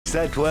6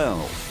 at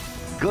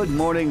 12. Good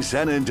Morning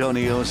San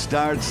Antonio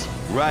starts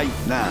right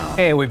now.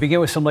 Hey, we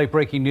begin with some late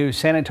breaking news.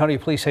 San Antonio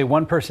police say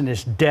one person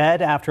is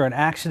dead after an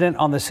accident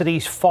on the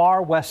city's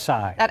far west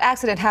side. That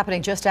accident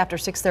happening just after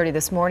 6:30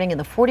 this morning in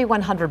the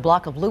 4100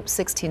 block of Loop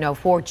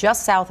 1604,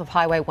 just south of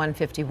Highway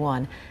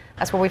 151.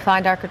 That's where we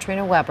find our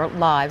Katrina Weber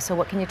live. So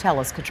what can you tell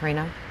us,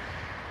 Katrina?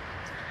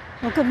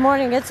 Well, good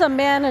morning. It's a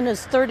man in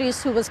his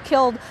 30s who was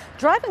killed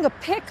driving a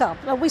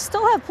pickup. Now, we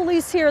still have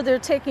police here. They're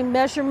taking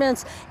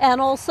measurements, and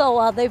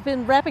also they've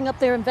been wrapping up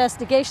their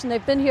investigation.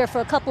 They've been here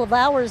for a couple of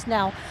hours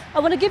now.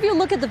 I want to give you a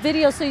look at the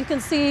video so you can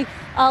see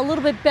a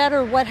little bit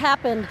better what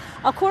happened.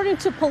 According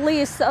to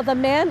police, the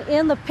man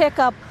in the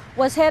pickup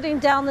was heading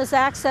down this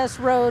access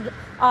road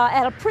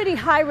at a pretty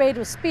high rate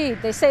of speed.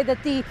 They say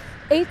that the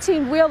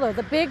 18-wheeler,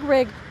 the big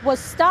rig, was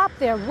stopped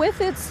there with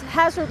its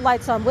hazard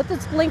lights on, with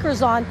its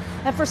blinkers on,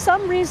 and for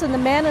some reason the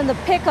man in the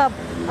pickup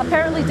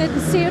apparently didn't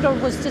see it or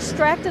was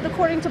distracted.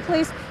 According to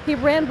police, he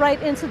ran right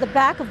into the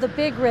back of the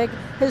big rig,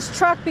 his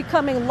truck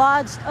becoming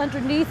lodged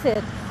underneath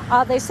it.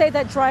 They say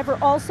that driver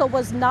also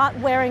was not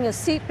wearing a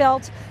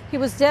seatbelt. He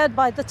was dead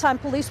by the time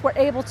police were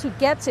able to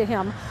get to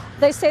him.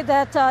 They say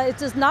that it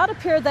does not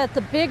appear that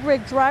the big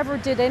rig driver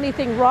did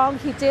anything wrong.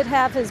 He did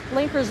have his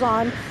blinkers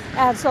on,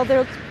 and so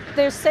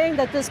they're saying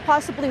that this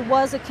possibly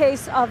was a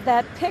case of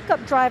that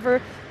pickup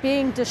driver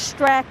being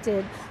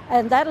distracted,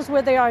 and that is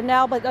where they are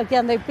now. But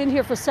again, they've been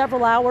here for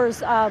several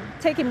hours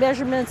taking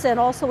measurements and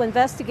also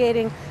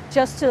investigating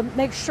just to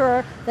make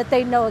sure that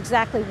they know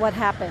exactly what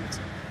happened.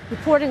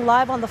 Reporting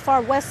live on the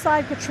far west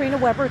side, Katrina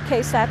Weber,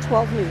 KSAT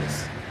 12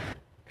 News.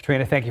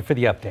 Katrina, thank you for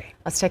the update.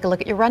 Let's take a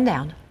look at your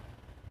rundown.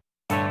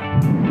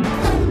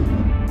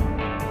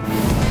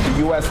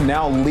 The U.S.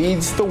 now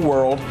leads the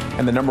world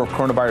in the number of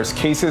coronavirus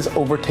cases,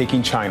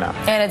 overtaking China.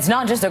 And it's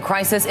not just a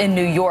crisis in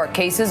New York.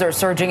 Cases are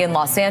surging in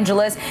Los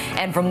Angeles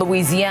and from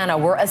Louisiana,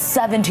 where a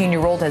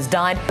 17-year-old has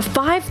died.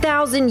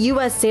 5,000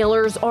 U.S.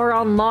 sailors are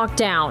on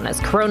lockdown as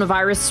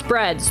coronavirus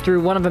spreads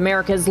through one of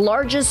America's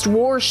largest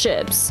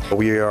warships.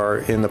 We are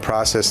in the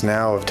process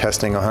now of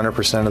testing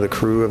 100% of the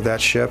crew of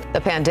that ship.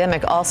 The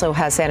pandemic also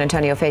has San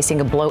Antonio facing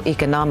a blow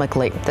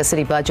economically. The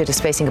city budget is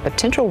facing a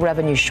potential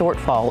revenue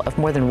shortfall of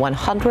more than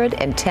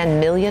 $110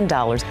 million.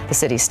 The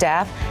city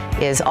staff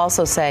is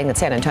also saying that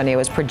San Antonio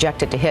is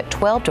projected to hit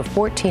 12 to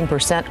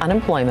 14%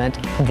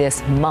 unemployment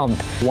this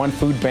month. One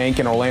food bank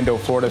in Orlando,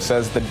 Florida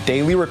says the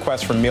daily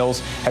request for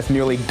meals has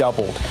nearly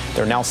doubled.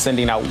 They're now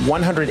sending out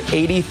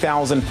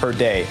 180,000 per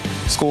day.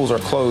 Schools are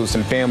closed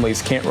and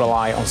families can't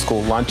rely on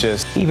school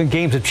lunches. Even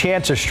games of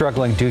chance are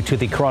struggling due to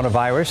the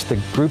coronavirus. The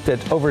group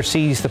that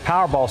oversees the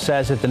Powerball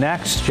says that the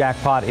next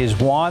jackpot is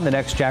won. The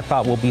next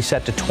jackpot will be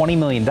set to $20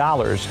 million.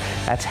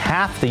 That's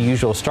half the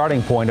usual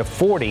starting point of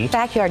 40.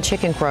 Backyard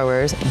chicken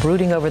growers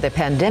brooding over the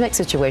pandemic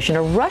situation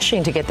are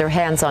rushing to get their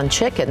hands on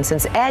chicken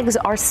since eggs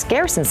are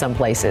scarce in some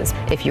places.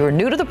 If you are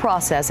new to the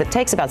process, it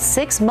takes about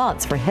 6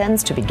 months for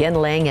hens to begin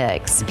laying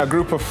eggs. A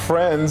group of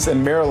friends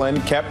in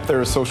Maryland kept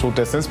their social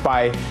distance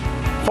by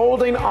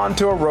holding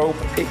onto a rope.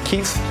 It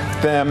keeps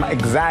them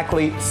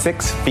exactly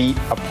 6 feet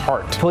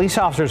apart. Police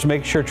officers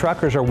make sure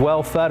truckers are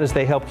well fed as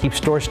they help keep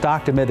stores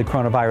stocked amid the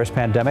coronavirus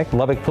pandemic.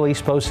 Lubbock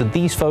police posted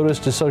these photos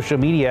to social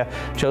media.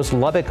 Shows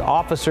Lubbock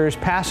officers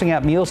passing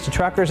out meals to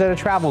truckers at a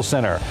travel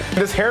center.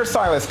 This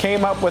hairstylist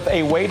came up with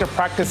a way to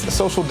practice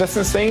social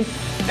distancing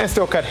and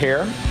still cut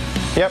hair.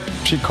 Yep,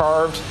 she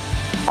carved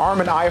arm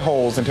and eye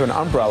holes into an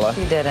umbrella.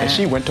 She did it. And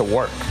she went to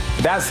work.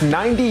 That's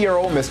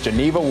 90-year-old Miss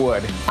Geneva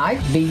Wood. I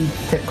beat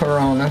the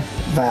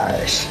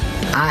coronavirus.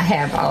 I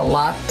have a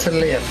lot to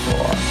live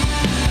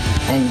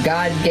for, and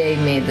God gave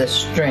me the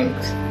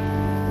strength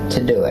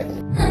to do it.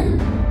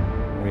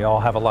 We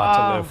all have a lot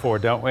to live for,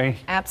 don't we?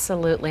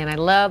 Absolutely, and I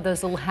love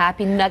those little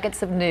happy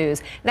nuggets of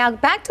news. Now,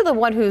 back to the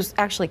one who's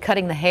actually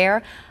cutting the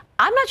hair.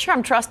 I'm not sure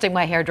I'm trusting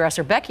my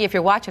hairdresser. Becky, if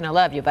you're watching, I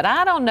love you, but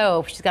I don't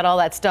know if she's got all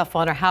that stuff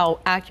on her, how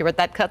accurate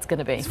that cut's going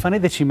to be. It's funny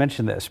that you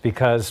mentioned this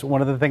because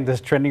one of the things that's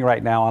trending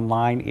right now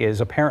online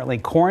is apparently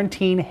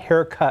quarantine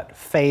haircut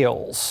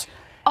fails.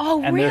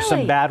 Oh, and really? There's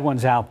some bad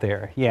ones out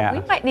there. Yeah.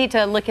 We might need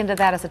to look into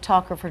that as a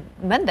talker for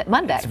Monday.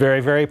 It's very,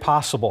 very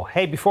possible.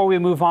 Hey, before we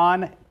move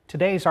on,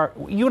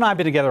 you and I have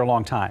been together a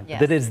long time.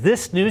 Yes. That is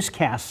this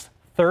newscast's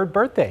 3rd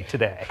birthday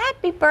today.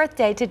 Happy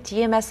birthday to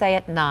GMSA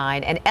at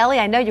 9. And Ellie,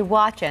 I know you're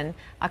watching.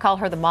 I call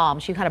her the mom.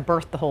 She kind of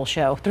birthed the whole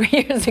show 3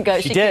 years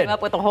ago. She did. Came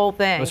up with the whole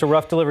thing. It was a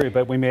rough delivery,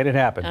 but we made it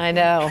happen. I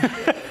know.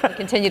 We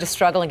continue to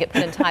struggle and get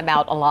put in time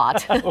out a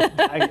lot.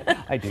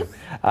 I do.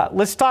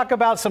 Let's talk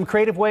about some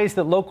creative ways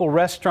that local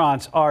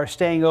restaurants are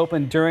staying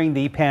open during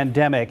the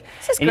pandemic.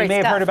 This is and great you may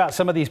have stuff. heard about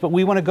some of these, but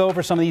we want to go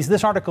over some of these.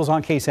 This article's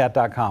on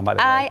KSAT.com, by the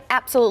way. I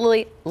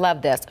absolutely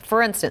love this.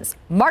 For instance,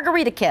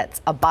 margarita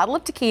kits, a bottle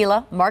of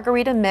tequila,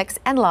 margarita mix,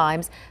 and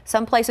limes.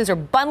 Some places are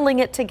bundling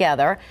it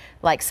together,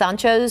 like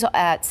Sancho's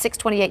at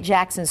 628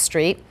 Jackson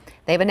Street.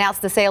 They've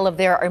announced the sale of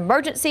their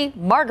emergency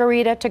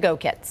margarita to-go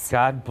kits.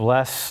 God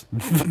bless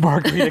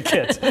margarita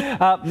kits.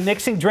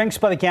 Mixing drinks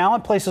by the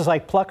gallon. Places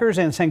like Pluckers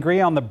and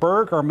Sangria on the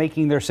Berg are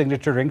making their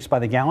signature drinks by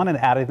the gallon and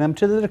adding them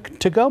to the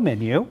to-go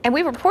menu. And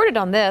we reported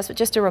on this, but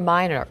just a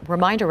reminder,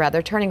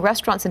 turning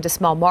restaurants into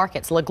small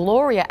markets. La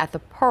Gloria at the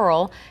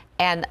Pearl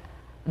and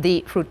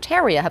the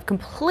Fruteria have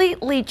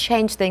completely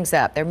changed things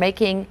up. They're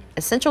making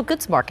essential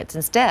goods markets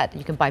instead.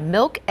 You can buy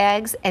milk,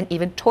 eggs, and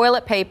even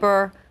toilet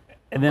paper.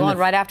 And then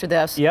right after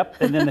this.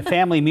 Yep, and then the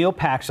family meal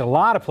packs. A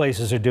lot of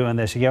places are doing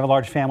this. If you have a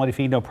large family to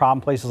feed, no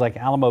problem. Places like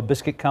Alamo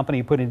Biscuit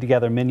Company putting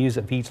together menus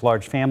that feeds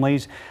large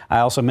families.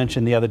 I also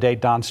mentioned the other day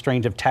Don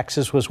Strange of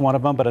Texas was one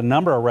of them, but a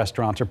number of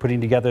restaurants are putting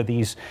together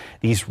these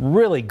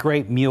really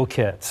great meal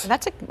kits.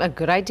 That's a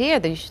good idea.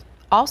 There's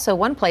also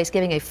one place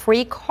giving a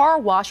free car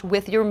wash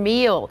with your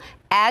meal.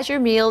 As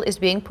your meal is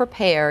being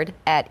prepared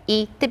at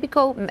a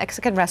typical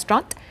Mexican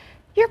restaurant,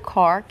 your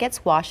car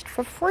gets washed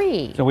for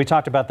free. So we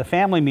talked about the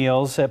family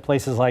meals at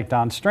places like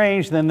Don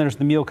Strange. Then there's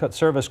the meal kit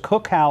service.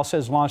 Cookhouse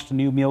has launched a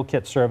new meal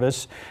kit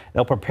service.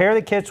 They'll prepare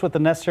the kits with the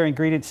necessary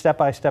ingredients,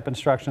 step-by-step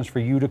instructions for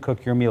you to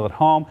cook your meal at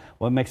home.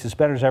 What makes this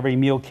better is every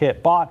meal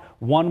kit bought,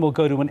 one will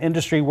go to an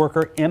industry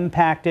worker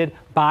impacted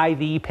by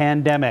the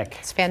pandemic.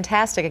 It's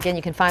fantastic. Again,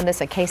 you can find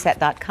this at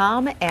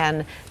KSAT.com.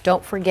 And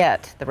don't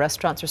forget, the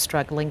restaurants are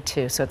struggling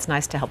too, so it's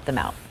nice to help them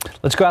out.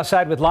 Let's go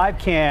outside with live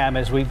cam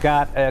as we've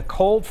got a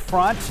cold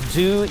front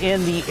due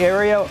in the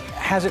area.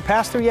 Has it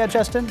passed through yet,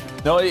 Justin?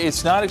 No,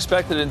 it's not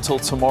expected until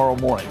tomorrow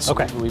morning. So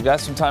okay. We've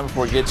got some time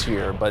before it gets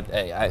here, but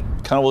hey, I'm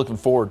kind of looking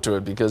forward to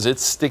it because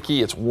it's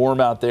sticky, it's warm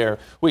out there.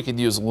 We could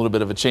use a little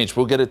bit of a change.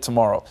 We'll get it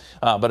tomorrow.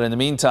 But in the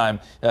meantime,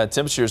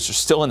 temperatures are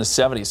still in the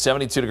 70s,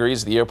 72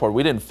 degrees at the airport.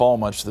 We didn't fall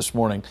much this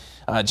morning.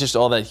 Just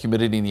all that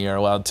humidity in the air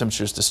allowed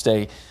temperatures to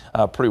stay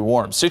pretty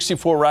warm.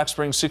 64 Rock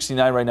Springs,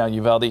 69 right now in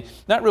Uvalde.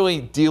 Not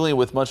really dealing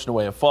with much in the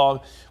way of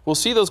fog. We'll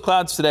see those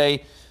clouds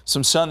today.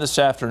 Some sun this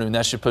afternoon.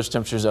 That should push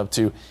temperatures up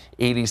to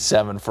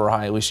 87 for a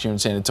high, at least here in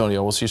San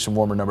Antonio. We'll see some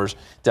warmer numbers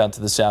down to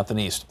the south and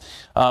east.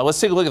 Let's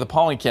take a look at the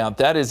pollen count.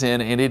 That is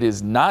in, and it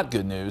is not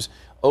good news.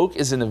 Oak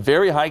is in the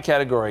very high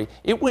category.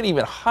 It went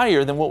even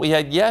higher than what we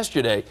had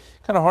yesterday.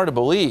 Kind of hard to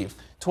believe.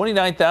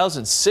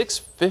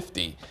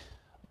 29,650.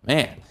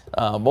 Man,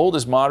 mold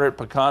is moderate.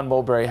 Pecan,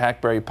 mulberry,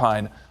 hackberry,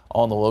 pine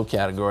all in the low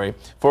category.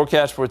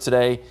 Forecast for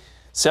today.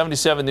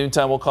 77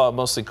 noontime, we'll call it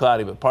mostly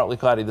cloudy, but partly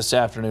cloudy this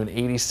afternoon.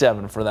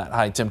 87 for that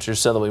high temperature.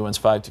 Southerly winds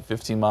 5 to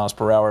 15 miles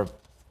per hour.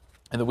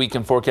 In the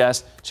weekend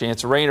forecast,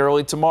 chance of rain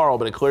early tomorrow,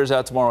 but it clears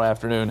out tomorrow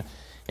afternoon.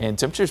 And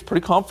temperatures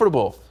pretty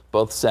comfortable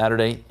both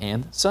Saturday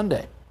and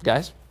Sunday.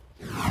 Guys?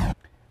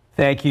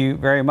 Thank you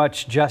very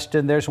much,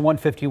 Justin. There's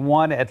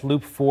 151 at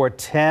Loop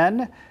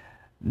 410.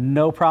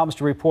 No problems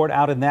to report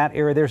out in that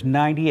area. There's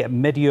 90 at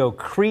Medio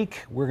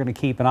Creek. We're going to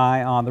keep an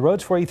eye on the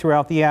roads for you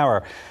throughout the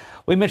hour.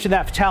 We mentioned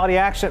that fatality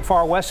accident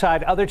far west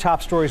side. Other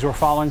top stories we're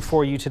following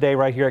for you today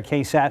right here at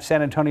KSAT.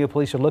 San Antonio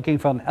police are looking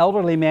for an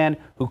elderly man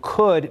who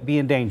could be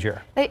in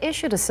danger. They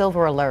issued a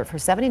silver alert for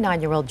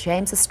 79-year-old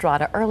James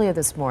Estrada earlier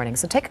this morning.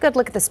 So take a good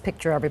look at this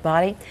picture,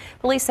 everybody.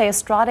 Police say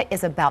Estrada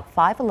is about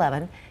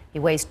 5'11". He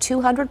weighs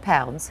 200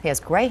 pounds. He has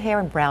gray hair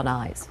and brown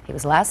eyes. He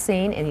was last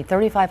seen in the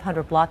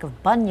 3500 block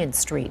of Bunyan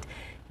Street.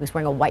 He was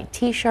wearing a white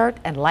T-shirt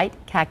and light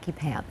khaki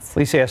pants.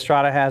 Police say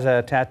Estrada has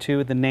a tattoo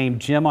with the name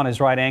Jim on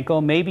his right ankle,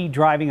 maybe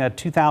driving a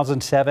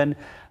 2007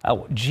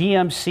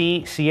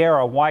 GMC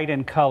Sierra, white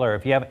in color.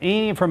 If you have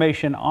any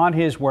information on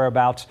his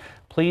whereabouts,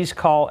 please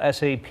call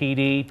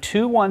SAPD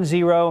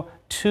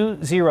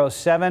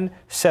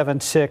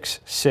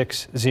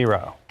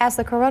 210-207-7660. As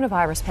the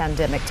coronavirus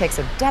pandemic takes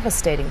a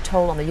devastating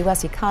toll on the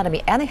U.S.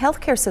 economy and the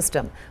healthcare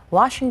system,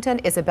 Washington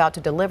is about to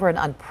deliver an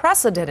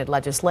unprecedented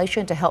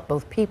legislation to help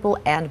both people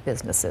and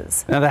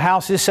businesses. Now, the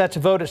House is set to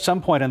vote at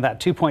some point on that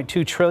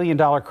 $2.2 trillion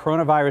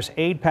coronavirus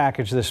aid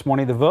package this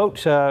morning. The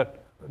vote,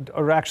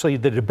 or actually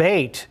the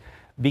debate,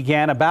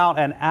 began about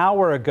an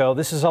hour ago.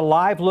 This is a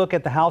live look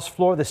at the House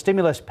floor. The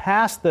stimulus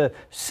passed the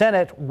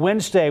Senate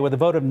Wednesday with a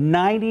vote of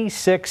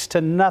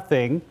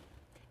 96-0.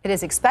 It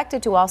is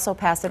expected to also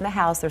pass in the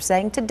House. They're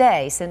saying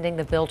today, sending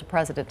the bill to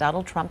President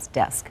Donald Trump's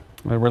desk.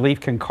 The relief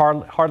can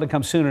hardly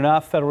come soon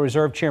enough. Federal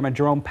Reserve Chairman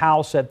Jerome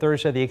Powell said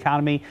Thursday the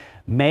economy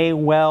may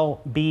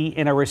well be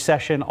in a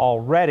recession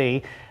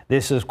already.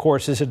 This, of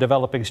course, is a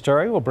developing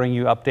story. We'll bring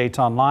you updates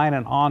online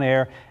and on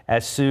air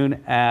as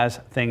soon as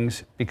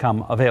things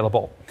become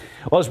available.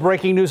 Well, it's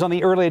breaking news on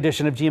the early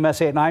edition of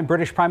GMSA at 9.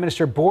 British Prime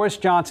Minister Boris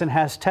Johnson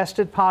has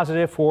tested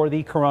positive for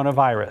the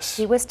coronavirus.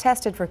 He was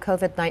tested for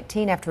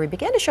COVID-19 after he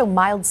began to show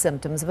mild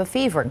symptoms of a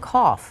fever and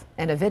cough.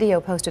 In a video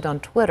posted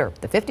on Twitter,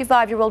 the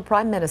 55-year-old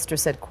Prime Minister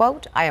said,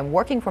 quote, "I am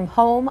working from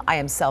home. I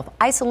am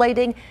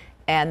self-isolating.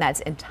 And that's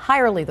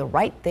entirely the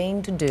right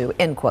thing to do,"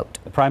 end quote.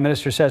 The Prime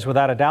Minister says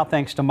without a doubt,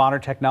 thanks to modern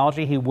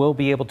technology, he will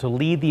be able to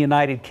lead the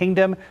United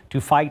Kingdom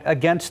to fight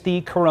against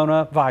the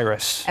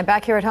coronavirus. And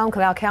back here at home,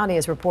 Canal County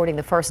is reporting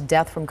the first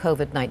death from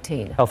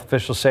COVID-19. Health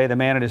officials say the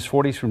man in his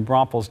 40s from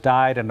Braunfels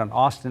died in an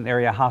Austin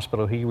area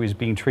hospital. He was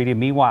being treated.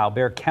 Meanwhile,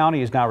 Bexar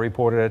County has now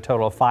reported a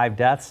total of 5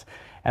 deaths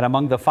And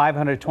among the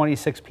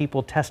 526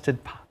 people tested,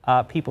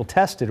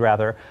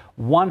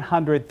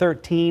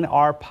 113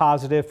 are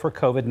positive for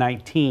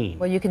COVID-19.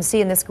 Well, you can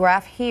see in this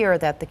graph here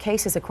that the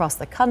cases across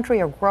the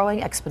country are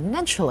growing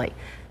exponentially.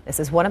 This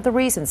is one of the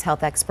reasons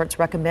health experts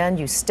recommend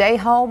you stay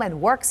home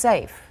and work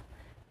safe.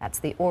 That's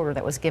the order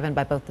that was given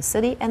by both the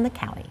city and the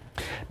county.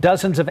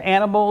 Dozens of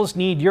animals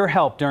need your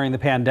help during the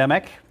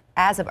pandemic.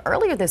 As of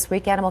earlier this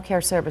week, Animal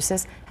Care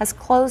Services has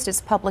closed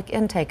its public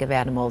intake of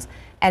animals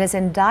and is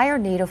in dire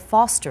need of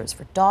fosters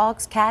for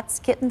dogs, cats,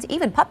 kittens,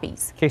 even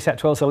puppies. KSAT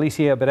 12's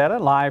Alicia Beretta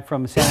live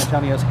from San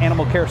Antonio's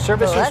Animal Care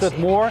Services with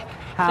more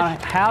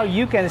how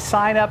you can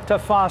sign up to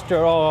foster.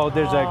 Oh,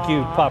 there's a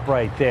cute pup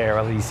right there,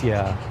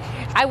 Alicia.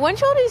 I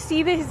want y'all to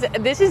see this.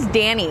 This is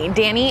Danny, IE.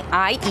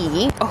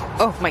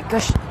 Oh my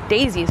gosh,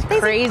 Daisy is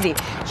crazy.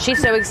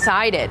 She's so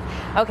excited.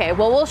 Okay,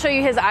 well, we'll show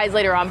you his eyes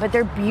later on, but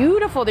they're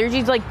beautiful. They're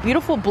these like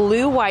beautiful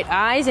blue-white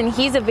eyes, and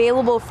he's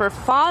available for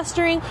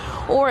fostering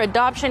or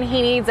adoption.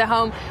 He needs a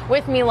home.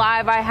 With me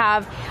live, I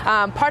have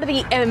part of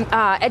the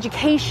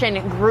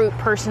education group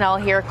personnel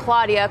here,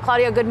 Claudia.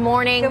 Claudia, good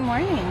morning. Good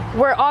morning.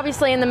 We're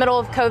obviously in the middle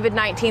of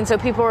COVID-19, so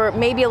people are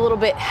maybe a little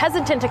bit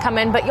hesitant to come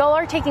in, but y'all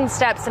are taking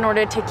steps in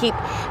order to keep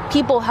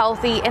people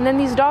healthy and then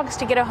these dogs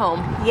to get a home.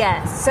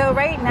 Yes, so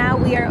right now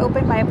we are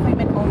open by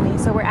appointment only,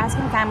 so we're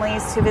asking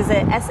families to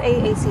visit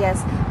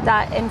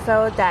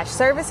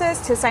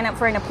saacs.info-services to sign up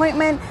for an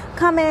appointment,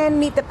 come in,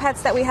 meet the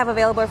pets that we have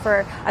available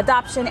for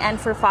adoption and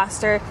for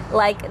foster,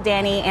 like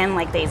Danny and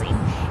like Daisy.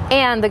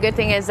 And the good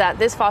thing is that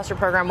this foster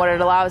program, what it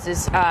allows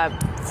is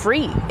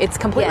free. It's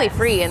completely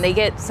free, and they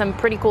get some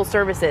pretty cool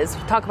services.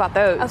 Talk about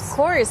those. Of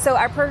course. So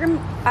our program,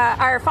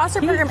 our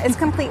foster program is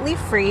completely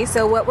free.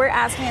 So what we're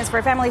asking is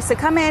for families to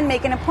come in,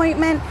 make an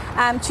appointment,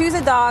 choose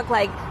a dog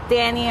like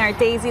Danny or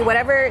Daisy,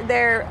 whatever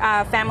their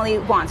family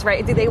wants,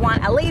 right? Do they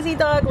want a lazy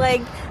dog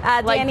like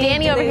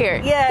Danny over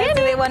here? Yeah. Danny.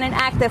 Do they want an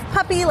active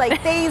puppy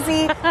like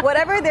Daisy?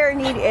 Whatever their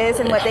need is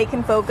and what they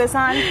can focus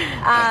on,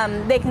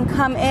 they can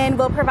come in.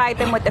 We'll provide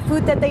them with the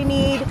food that they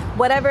need,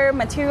 whatever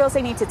materials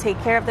they need to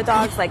take care of the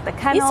dogs, like the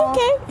kennel,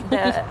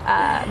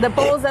 the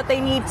bowls that they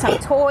need, some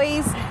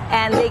toys,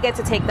 and they get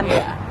to take them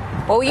home.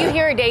 Well, you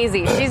hear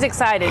Daisy. She's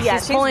excited. Yeah,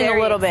 she's pulling a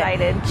little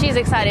excited. bit. She's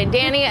excited.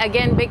 Danny,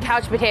 again, big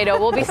couch potato.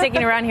 We'll be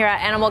sticking around here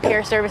at Animal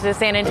Care Services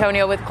San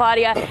Antonio with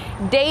Claudia,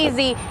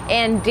 Daisy,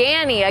 and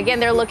Danny. Again,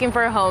 they're looking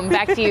for a home.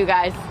 Back to you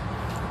guys.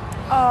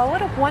 Oh,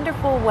 what a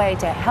wonderful way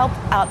to help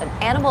out an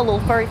animal, a little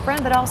furry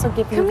friend, but also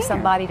give you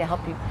somebody to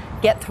help you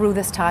get through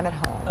this time at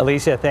home.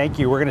 Alicia, thank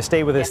you. We're going to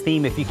stay with this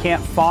theme. If you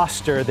can't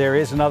foster, there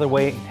is another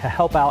way to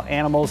help out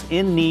animals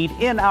in need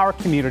in our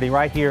community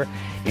right here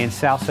in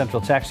South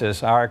Central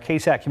Texas. Our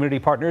KSAT community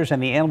partners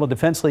and the Animal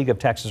Defense League of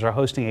Texas are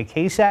hosting a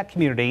KSAT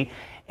Community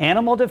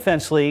Animal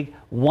Defense League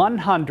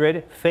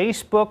 100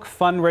 Facebook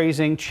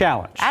Fundraising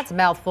Challenge. That's a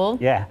mouthful.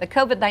 Yeah. The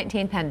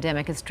COVID-19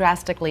 pandemic has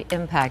drastically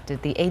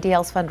impacted the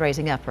ADL's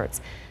fundraising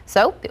efforts.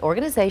 So the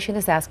organization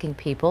is asking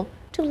people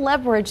to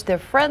leverage their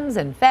friends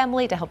and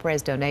family to help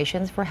raise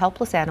donations for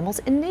helpless animals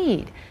in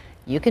need.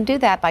 You can do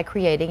that by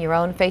creating your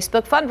own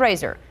Facebook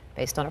fundraiser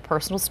based on a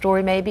personal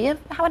story maybe of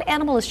how an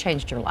animal has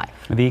changed your life.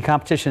 The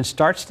competition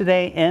starts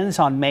today, ends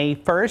on May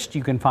 1st.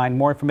 You can find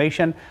more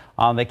information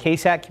on the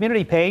KSAT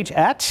community page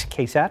at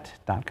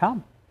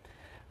ksat.com.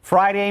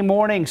 Friday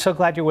morning, so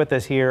glad you're with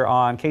us here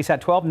on KSAT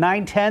 12,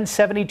 9:10,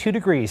 72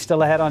 degrees.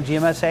 Still ahead on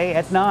GMSA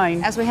at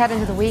 9. As we head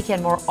into the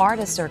weekend, more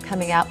artists are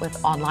coming out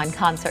with online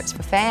concerts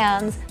for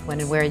fans, when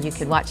and where you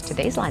can watch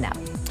today's lineup.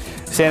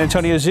 San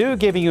Antonio Zoo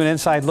giving you an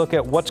inside look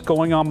at what's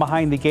going on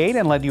behind the gate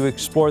and let you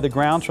explore the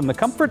grounds from the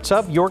comforts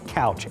of your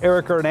couch.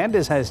 Eric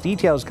Hernandez has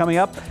details coming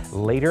up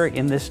later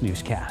in this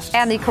newscast.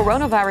 And the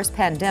coronavirus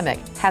pandemic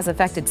has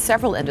affected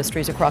several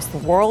industries across the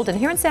world. And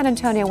here in San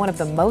Antonio, one of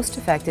the most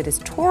affected is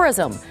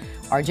tourism.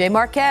 RJ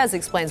Marquez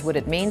explains what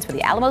it means for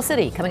the Alamo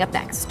City, coming up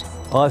next.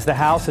 Well, as the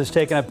House has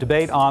taken up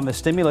debate on the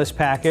stimulus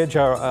package,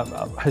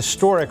 a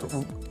historic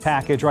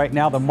package right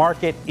now, the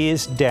market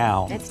is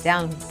down. It's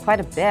down quite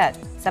a bit,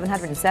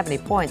 770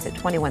 points at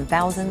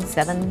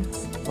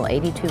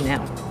 21,782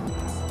 now.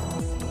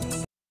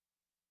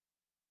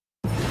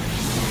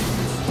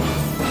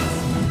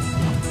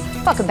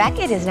 Welcome back.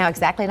 It is now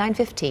exactly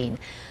 9:15.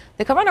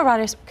 The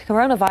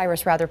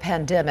coronavirus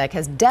pandemic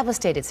has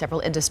devastated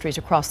several industries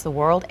across the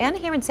world and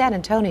here in San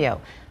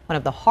Antonio. One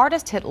of the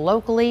hardest hit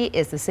locally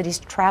is the city's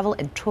travel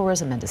and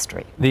tourism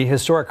industry. The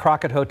historic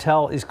Crockett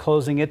Hotel is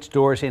closing its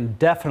doors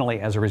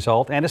indefinitely as a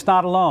result, and it's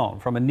not alone.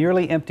 From a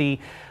nearly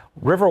empty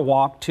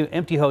Riverwalk to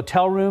empty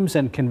hotel rooms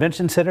and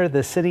convention center,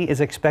 the city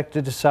is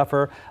expected to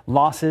suffer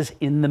losses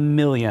in the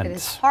millions. It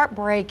is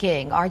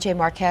heartbreaking. RJ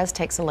Marquez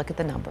takes a look at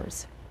the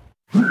numbers.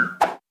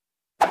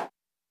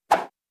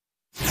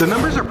 The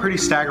numbers are pretty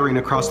staggering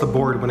across the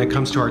board when it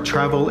comes to our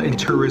travel and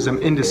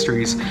tourism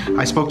industries.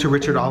 I spoke to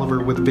Richard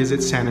Oliver with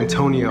Visit San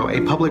Antonio,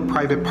 a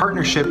public-private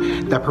partnership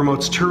that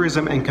promotes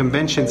tourism and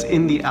conventions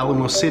in the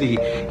Alamo City.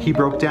 He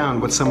broke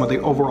down what some of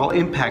the overall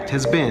impact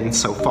has been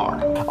so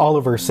far.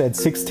 Oliver said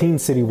 16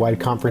 citywide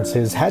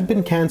conferences had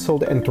been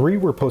canceled and 3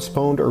 were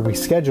postponed or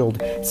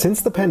rescheduled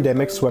since the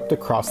pandemic swept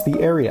across the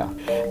area.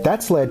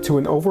 That's led to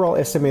an overall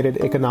estimated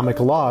economic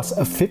loss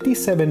of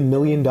 $57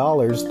 million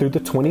through the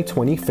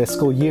 2020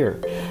 fiscal year.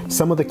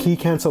 Some of the key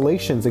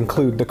cancellations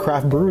include the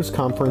Craft Brewers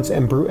Conference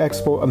and Brew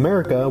Expo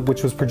America,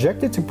 which was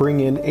projected to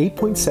bring in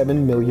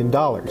 $8.7 million.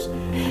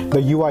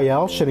 The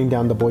UIL shutting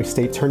down the Boys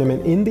State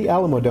Tournament in the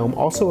Alamo Dome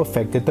also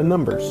affected the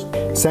numbers.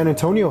 San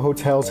Antonio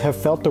hotels have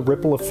felt the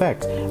ripple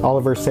effect.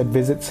 Oliver said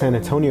Visit San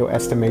Antonio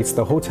estimates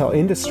the hotel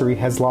industry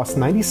has lost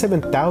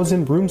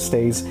 97,000 room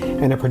stays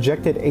and a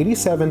projected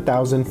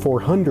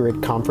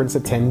 87,400 conference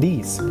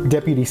attendees.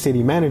 Deputy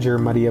City Manager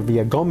Maria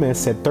Villagomez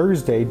said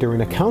Thursday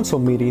during a council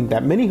meeting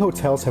that many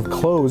hotels have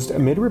closed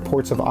amid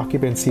reports of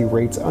occupancy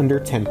rates under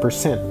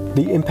 10%.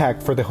 The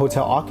impact for the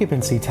hotel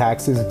occupancy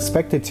tax is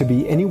expected to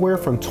be anywhere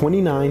from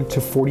 $29 to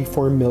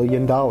 $44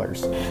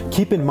 million.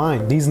 Keep in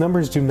mind, these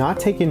numbers do not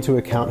take into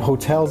account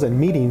hotels and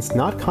meetings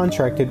not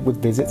contracted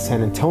with Visit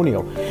San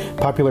Antonio.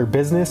 Popular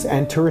business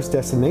and tourist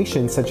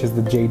destinations such as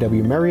the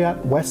JW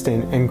Marriott,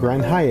 Westin, and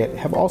Grand Hyatt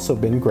have also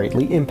been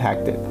greatly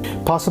impacted.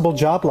 Possible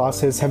job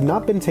losses have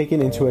not been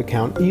taken into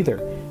account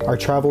either. Our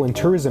travel and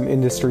tourism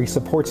industry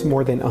supports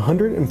more than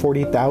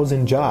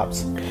 140,000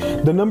 jobs.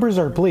 The numbers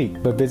are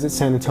bleak, but Visit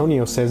San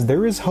Antonio says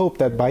there is hope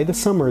that by the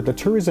summer the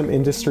tourism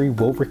industry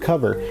will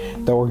recover.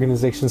 The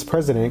organization's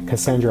president,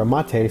 Cassandra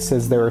Mate,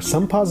 says there are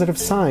some positive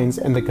signs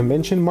and the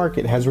convention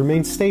market has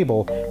remained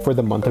stable for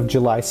the month of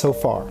July so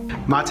far.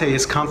 Mate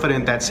is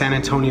confident that San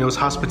Antonio's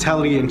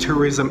hospitality and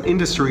tourism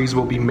industries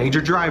will be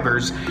major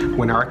drivers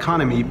when our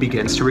economy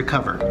begins to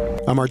recover.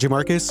 I'm RJ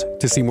Marcus.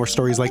 To see more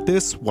stories like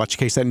this, watch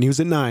KSAT News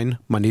at 9,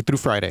 Monday through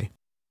Friday.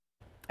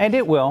 And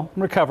it will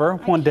recover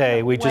one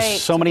day. We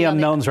just so many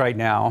unknowns right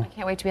now. I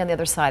can't wait to be on the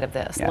other side of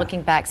this,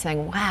 looking back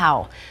saying,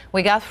 wow,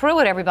 we got through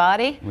it,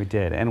 everybody. We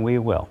did, and we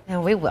will.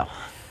 And we will.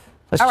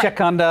 Let's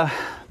check on that.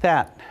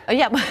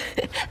 Yeah,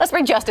 let's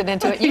bring Justin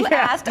into it. You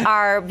asked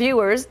our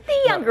viewers, the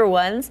younger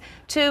ones,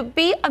 to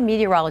be a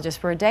meteorologist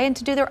for a day and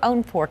to do their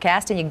own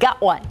forecast, and you got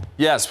one.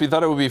 Yes, we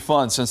thought it would be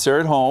fun since they're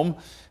at home.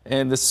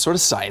 And this is sort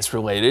of science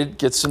related.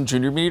 Get some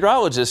junior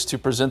meteorologists to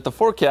present the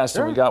forecast.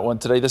 Sure. And we got one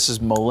today. This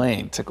is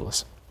Melaine. Take a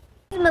listen.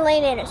 This is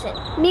Melaine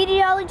Anderson,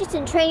 meteorologist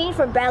in training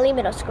for Bradley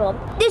Middle School.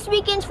 This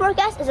weekend's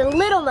forecast is a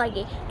little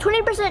muggy.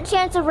 20%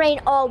 chance of rain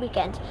all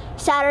weekend.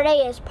 Saturday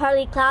is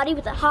partly cloudy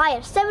with a high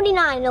of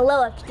 79 and a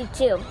low of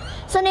 52.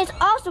 Sunday is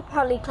also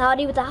partly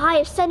cloudy with a high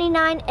of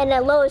 79 and a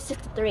low of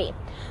 63.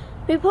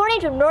 Reporting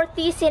from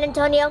Northeast San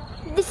Antonio,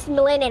 this is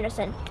Melaine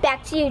Anderson.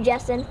 Back to you,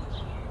 Justin.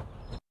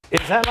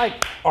 Is that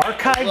like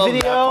archive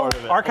video?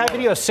 Archive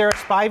video of Sarah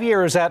Spivey,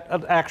 or is that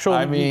an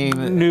actual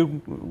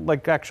new,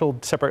 like actual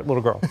separate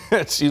little girl?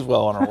 She's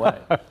well on her way.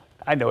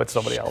 I know it's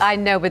somebody else. I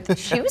know, but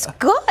she was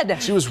good.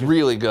 She was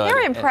really good.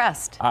 Very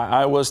impressed.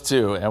 I was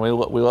too, and we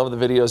love the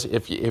videos.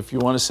 If you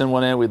want to send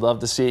one in, we'd love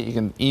to see it. You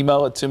can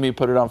email it to me,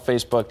 put it on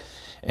Facebook,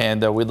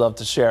 and we'd love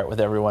to share it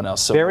with everyone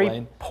else. So very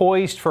Elaine,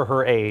 poised for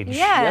her age. Yes.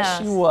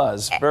 Yes, she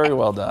was. Very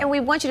well done. And we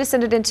want you to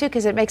send it in too,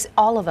 because it makes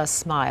all of us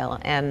smile,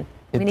 and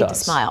we need to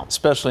smile.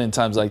 Especially in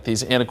times like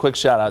these. And a quick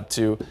shout out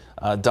to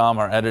Dom,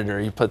 our editor.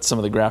 He put some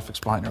of the graphics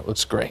behind her. It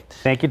looks great.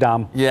 Thank you,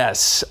 Dom.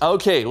 Yes.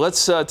 Okay,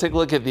 let's take a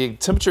look at the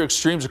temperature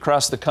extremes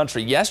across the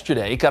country.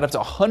 Yesterday, it got up to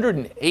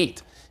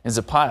 108 in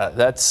Zapata.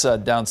 That's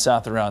down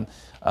south around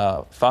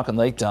Falcon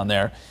Lake down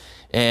there.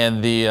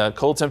 And the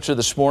cold temperature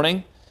this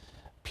morning,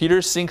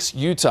 Peter Sinks,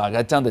 Utah,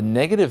 got down to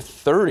negative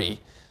 30.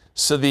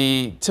 So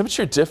the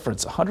temperature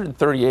difference,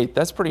 138,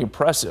 that's pretty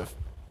impressive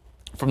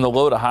from the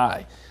low to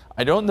high.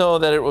 I don't know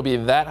that it will be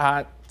that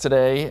hot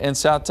today in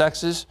South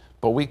Texas,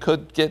 but we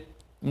could get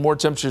more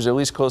temperatures at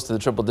least close to the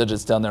triple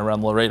digits down there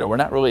around Laredo. We're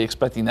not really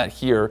expecting that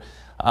here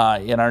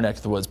in our neck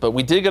of the woods, but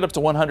we did get up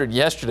to 100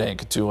 yesterday in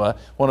Katua,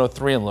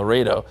 103 in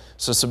Laredo.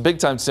 So some big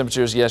time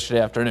temperatures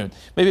yesterday afternoon.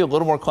 Maybe a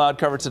little more cloud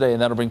cover today,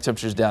 and that'll bring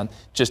temperatures down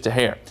just a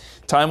hair.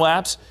 Time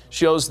lapse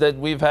shows that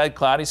we've had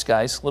cloudy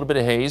skies, a little bit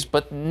of haze,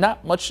 but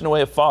not much in the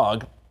way of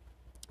fog.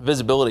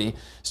 Visibility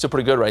still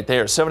pretty good right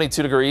there.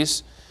 72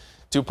 degrees.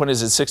 Dew point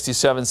is at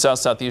 67,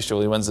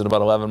 south-southeasterly winds at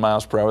about 11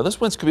 miles per hour. This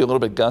winds could be a little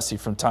bit gusty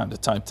from time to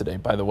time today,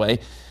 by the way.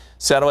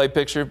 Satellite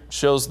picture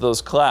shows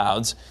those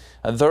clouds.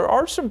 There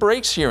are some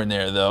breaks here and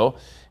there, though,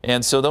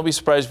 and so don't be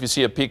surprised if you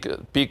see a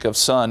peak of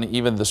sun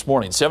even this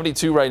morning.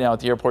 72 right now at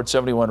the airport,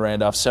 71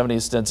 Randolph, 70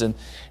 at Stinson,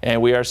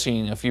 and we are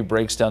seeing a few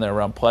breaks down there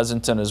around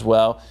Pleasanton as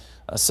well.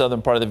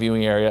 Southern part of the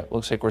viewing area.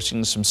 Looks like we're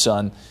seeing some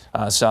sun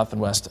south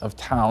and west of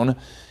town.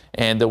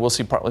 And we'll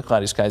see partly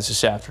cloudy skies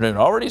this afternoon.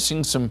 Already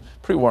seeing some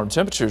pretty warm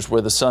temperatures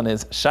where the sun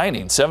is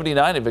shining.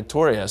 79 in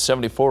Victoria,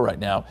 74 right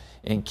now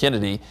in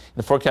Kennedy.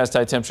 The forecast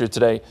high temperature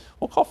today,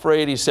 we'll call for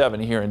 87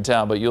 here in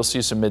town, but you'll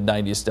see some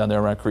mid-90s down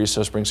there around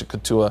Carrizo Springs and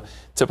Cotulla,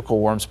 typical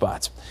warm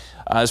spots.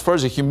 As far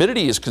as the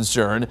humidity is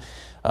concerned,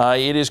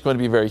 it is going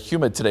to be very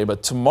humid today,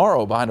 but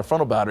tomorrow behind a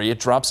frontal boundary, it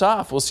drops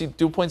off. We'll see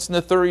dew points in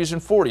the 30s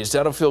and 40s.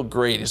 That'll feel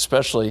great,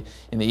 especially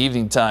in the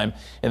evening time.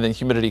 And then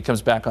humidity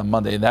comes back on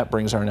Monday, and that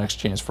brings our next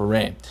chance for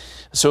rain.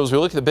 So as we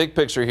look at the big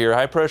picture here,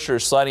 high pressure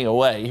is sliding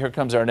away. Here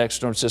comes our next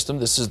storm system.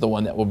 This is the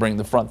one that will bring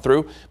the front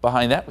through.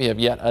 Behind that, we have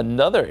yet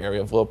another area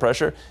of low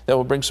pressure that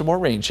will bring some more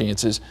rain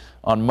chances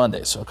on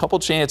Monday. So a couple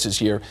chances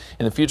here,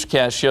 and the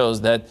futurecast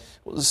shows that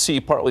we'll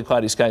see partly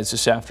cloudy skies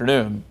this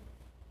afternoon.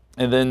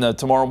 And then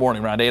tomorrow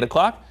morning around 8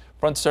 o'clock,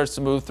 front starts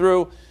to move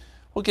through.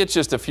 We'll get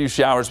just a few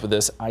showers with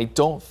this. I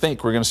don't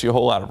think we're going to see a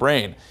whole lot of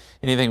rain.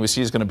 Anything we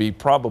see is going to be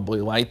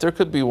probably light. There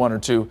could be one or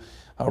two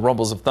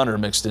rumbles of thunder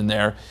mixed in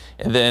there.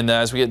 And then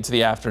as we get into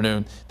the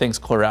afternoon, things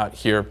clear out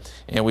here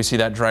and we see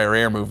that drier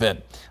air move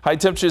in. High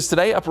temperatures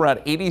today up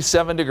around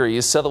 87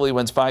 degrees. Southerly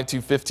winds 5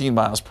 to 15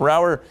 miles per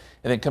hour.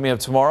 And then coming up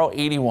tomorrow,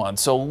 81.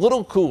 So a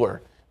little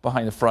cooler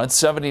behind the front,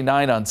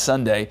 79 on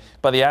Sunday.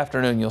 By the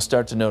afternoon, you'll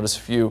start to notice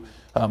a few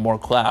more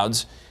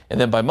clouds. And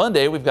then by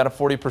Monday, we've got a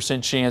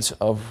 40% chance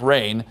of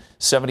rain,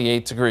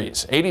 78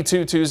 degrees.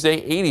 82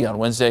 Tuesday, 80 on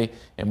Wednesday,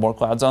 and more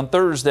clouds on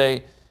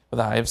Thursday with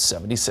a high of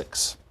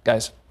 76.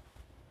 Guys.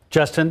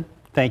 Justin,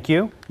 thank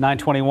you.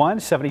 921,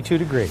 72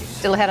 degrees.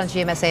 Still ahead on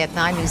GMSA at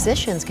 9,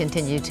 musicians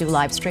continue to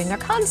live stream their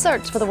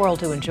concerts for the world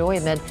to enjoy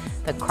amid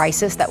the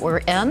crisis that we're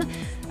in.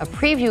 A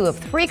preview of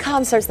 3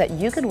 concerts that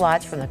you can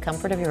watch from the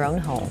comfort of your own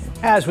home.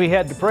 As we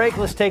head to break,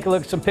 let's take a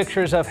look at some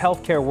pictures of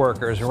healthcare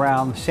workers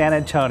around San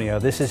Antonio.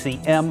 This is the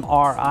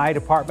MRI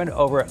department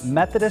over at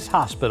Methodist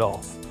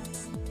Hospital.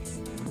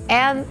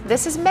 And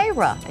this is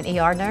Mayra, an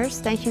ER nurse.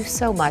 Thank you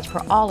so much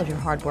for all of your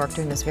hard work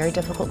during this very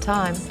difficult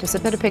time. To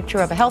submit a picture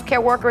of a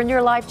healthcare worker in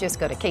your life, just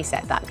go to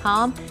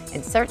KSAT.com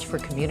and search for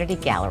Community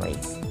Gallery.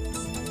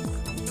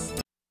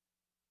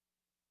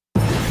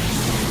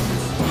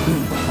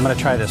 I'm going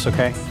to try this,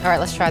 okay? All right,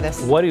 let's try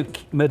this. What do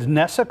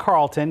Vanessa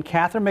Carlton,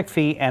 Catherine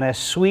McPhee, and a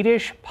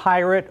Swedish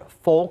pirate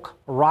folk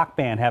rock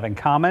band have in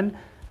common?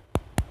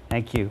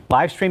 Thank you.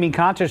 Live streaming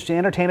concerts to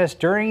entertain us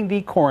during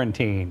the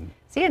quarantine.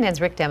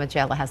 CNN's Rick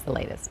Damigella has the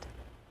latest.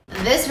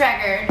 This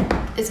record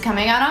is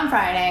coming out on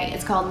Friday.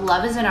 It's called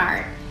Love is an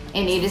Art,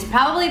 and it is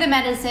probably the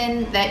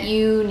medicine that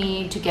you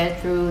need to get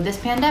through this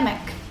pandemic.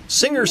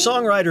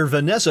 Singer-songwriter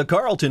Vanessa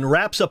Carlton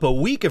wraps up a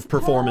week of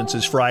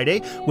performances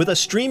Friday with a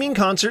streaming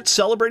concert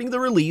celebrating the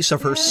release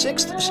of her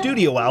 6th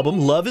studio album,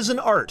 Love is an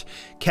Art.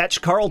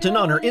 Catch Carlton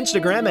on her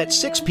Instagram at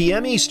 6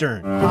 p.m.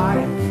 Eastern. Hi,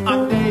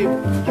 I'm Dave.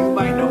 You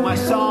might know my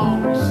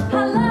songs.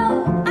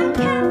 Hello, I'm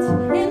Kat,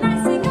 and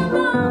I sing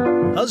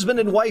along. Husband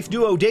and wife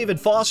duo David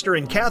Foster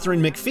and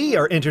Catherine McPhee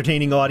are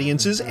entertaining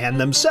audiences and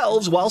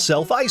themselves while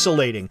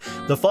self-isolating.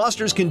 The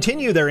Fosters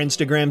continue their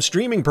Instagram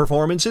streaming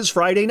performances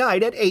Friday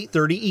night at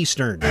 8:30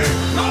 Eastern.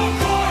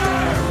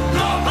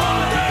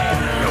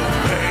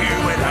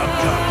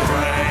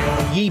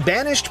 Ye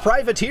Banished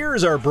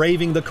Privateers are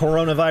braving the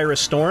coronavirus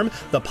storm.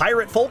 The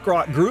pirate folk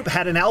rock group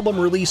had an album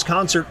release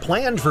concert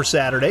planned for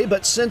Saturday,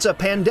 but since a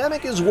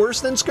pandemic is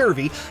worse than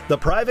scurvy, the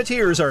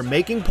Privateers are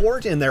making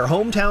port in their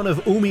hometown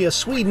of Umeå,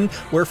 Sweden,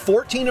 where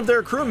 14 of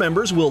their crew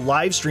members will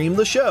live stream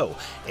the show.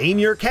 Aim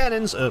your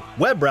cannons, a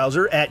web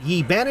browser, at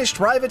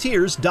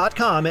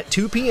yebanishedprivateers.com at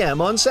 2 p.m.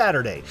 on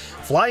Saturday.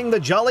 Flying the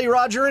Jolly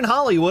Roger in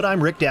Hollywood,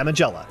 I'm Rick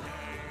Damigella.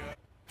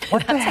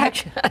 What the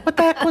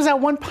heck was that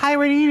one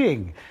pirate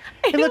eating?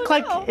 It looked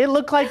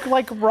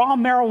like raw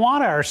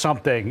marijuana or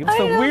something. It was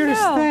the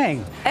weirdest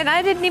thing. And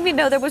I didn't even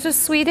know there was a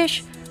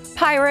Swedish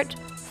pirate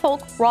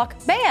folk rock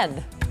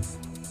band.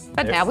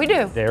 But now we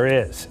do. There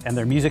is. And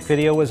their music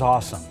video was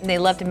awesome. And they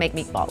love to make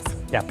meatballs.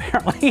 Yeah,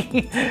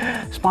 apparently.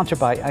 Sponsored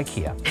by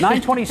IKEA.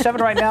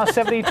 927 right now,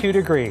 72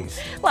 degrees.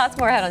 Lots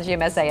more ahead on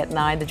GMSA at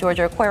 9. The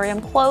Georgia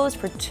Aquarium closed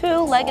for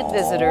 2-legged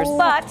visitors,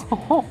 but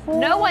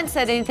no one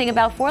said anything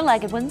about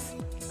 4-legged ones.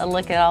 A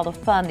look at all the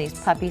fun these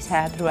puppies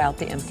had throughout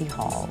the empty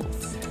halls.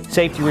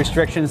 Safety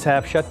restrictions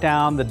have shut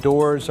the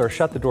doors,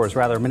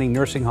 many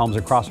nursing homes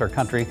across our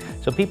country.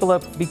 So people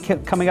have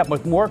been coming up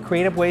with more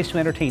creative ways to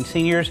entertain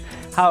seniors.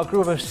 How a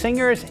group of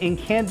singers in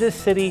Kansas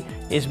City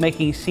is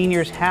making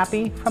seniors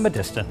happy from a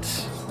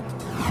distance.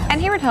 And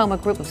here at home, a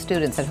group of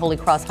students at Holy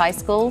Cross High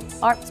School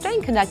are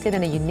staying connected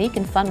in a unique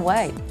and fun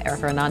way.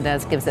 Erica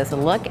Hernandez gives us a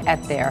look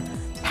at their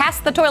Pass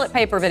the Toilet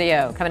Paper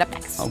video coming up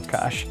next. Oh,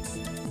 gosh.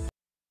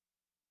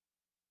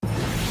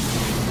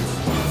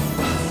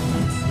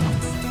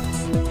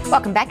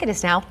 Welcome back. It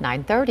is now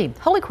 9:30.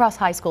 Holy Cross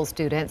High School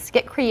students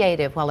get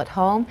creative while at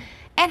home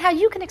and how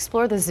you can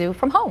explore the zoo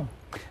from home.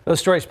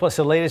 Those stories plus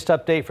the latest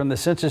update from the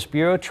Census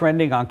Bureau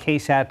trending on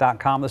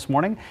KSAT.com this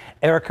morning.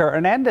 Erica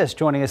Hernandez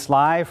joining us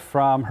live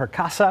from her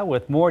casa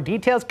with more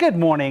details. Good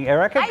morning,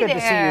 Erica. Good to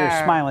see your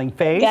smiling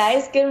face.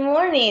 Guys, good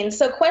morning.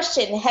 So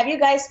question, have you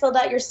guys filled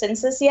out your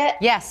census yet?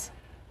 Yes.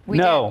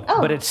 No,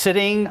 but it's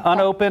sitting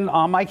unopened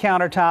on my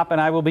countertop,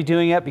 and I will be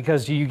doing it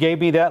because you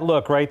gave me that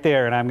look right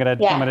there, and I'm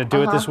gonna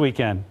do it this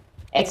weekend.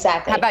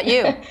 Exactly. How about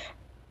you?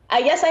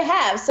 Yes, I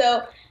have.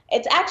 So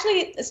it's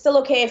actually still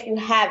okay if you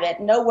haven't.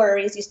 No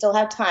worries, you still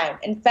have time.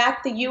 In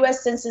fact, the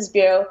U.S. Census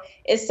Bureau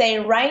is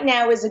saying right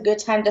now is a good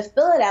time to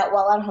fill it out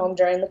while on home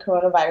during the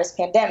coronavirus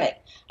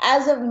pandemic.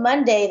 As of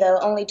Monday, though,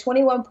 only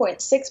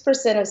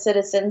 21.6% of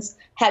citizens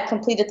had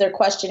completed their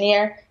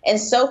questionnaire, and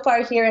so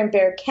far here in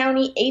Bexar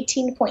County,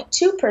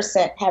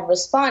 18.2% have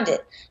responded.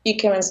 You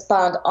can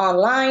respond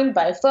online,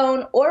 by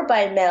phone, or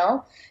by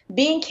mail.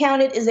 Being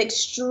counted is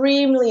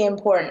extremely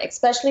important,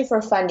 especially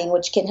for funding,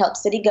 which can help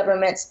city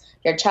governments,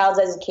 your child's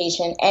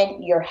education,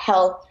 and your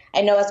health.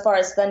 I know as far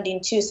as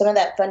funding, too, some of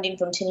that funding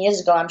from 10 years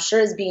ago, I'm sure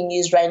is being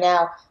used right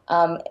now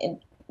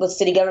with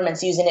city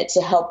governments using it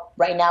to help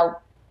right now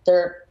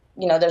their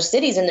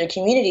cities and their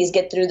communities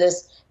get through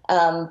this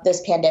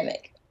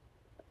pandemic.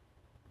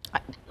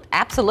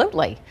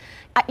 Absolutely.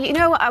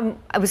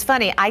 It was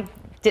funny. I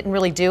didn't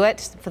really do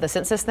it for the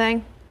census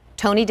thing.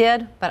 Tony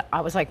did, but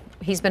I was like,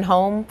 he's been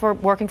home for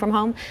working from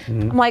home.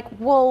 I'm like,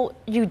 well,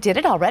 you did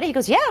it already? He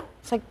goes, yeah.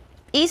 It's like,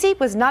 easy,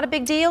 was not a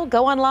big deal.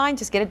 Go online,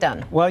 just get it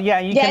done. Well, yeah,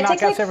 you can knock out it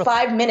takes several.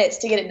 5 minutes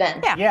to get it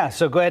done. Yeah,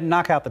 so go ahead and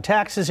knock out the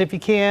taxes if you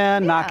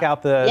can, knock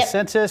out the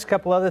census, a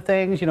couple other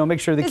things, make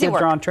sure the kids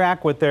are on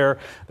track with their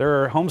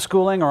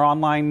homeschooling or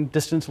online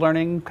distance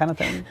learning kind of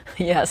thing.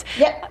 Yes.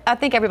 Yep. I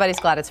think everybody's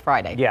glad it's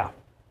Friday. Yeah.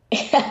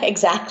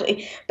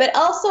 Exactly. But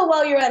also,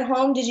 while you're at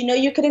home, did you know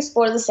you could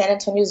explore the San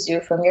Antonio Zoo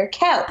from your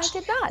couch? I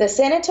did not. The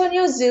San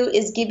Antonio Zoo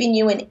is giving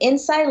you an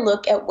inside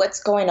look at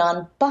what's going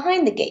on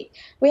behind the gate.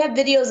 We have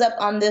videos up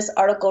on this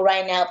article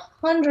right now.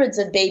 Hundreds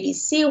of baby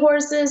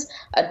seahorses,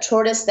 a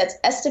tortoise that's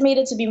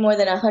estimated to be more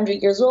than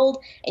 100 years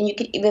old, and you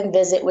can even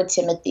visit with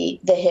Timothy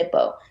the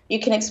hippo.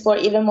 You can explore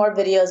even more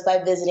videos by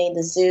visiting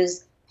the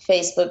zoo's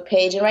Facebook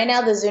page. And right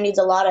now the zoo needs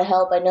a lot of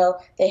help. I know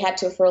they had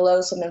to furlough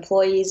some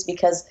employees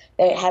because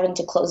they're having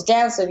to close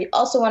down. So if you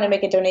also want to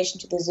make a donation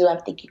to the zoo, I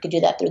think you could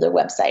do that through their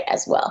website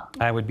as well.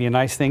 That would be a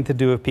nice thing to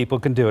do if people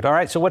can do it. All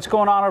right, so what's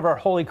going on over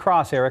at Holy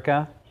Cross,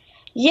 Erica?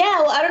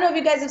 Yeah, well, I don't know if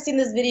you guys have seen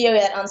this video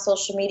yet on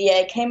social media.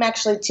 It came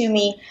actually to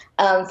me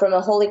from a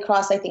Holy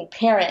Cross, I think,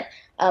 parent.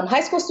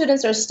 High school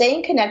students are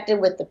staying connected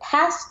with the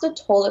Pass the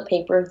Toilet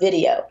Paper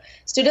video.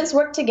 Students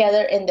work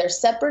together in their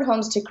separate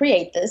homes to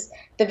create this.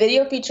 The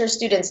video features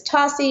students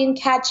tossing,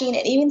 catching,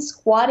 and even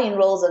squatting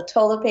rolls of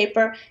toilet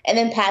paper and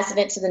then passing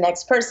it to the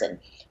next person.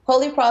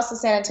 Holy Cross of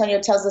San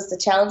Antonio tells us the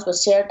challenge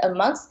was shared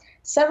amongst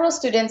several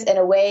students in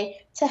a way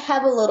to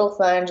have a little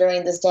fun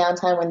during this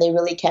downtime when they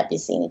really can't be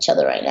seeing each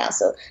other right now.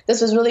 So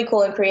this was really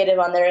cool and creative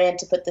on their end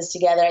to put this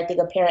together. I think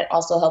a parent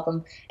also helped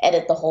them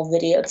edit the whole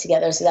video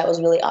together, so that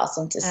was really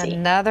awesome to see.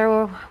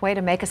 Another way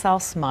to make us all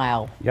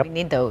smile. Yep. We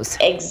need those.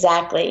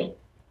 Exactly.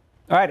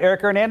 All right,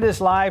 Erica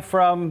Hernandez live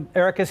from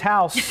Erica's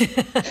house.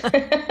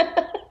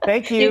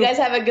 Thank you. You guys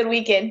have a good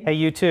weekend. Hey,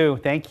 you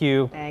too. Thank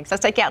you. Thanks.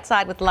 Let's take you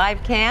outside with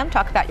Live Cam.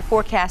 Talk about your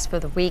forecast for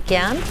the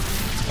weekend.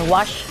 To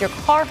watch your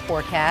car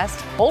forecast,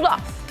 hold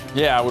off.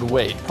 Yeah, I would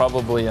wait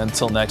probably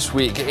until next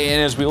week. And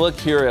as we look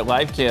here at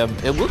Live Cam,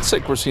 it looks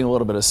like we're seeing a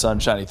little bit of sun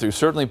shining through.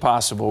 Certainly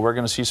possible. We're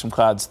going to see some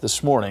clouds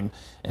this morning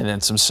and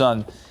then some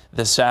sun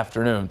this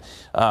afternoon.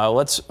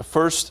 Let's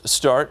first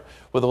start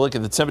with a look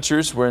at the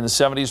temperatures. We're in the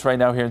 70s right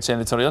now here in San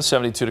Antonio,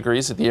 72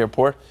 degrees at the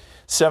airport,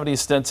 70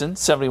 Stinson,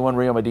 71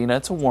 Rio Medina.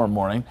 It's a warm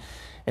morning.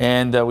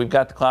 And we've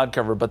got the cloud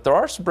cover, but there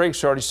are some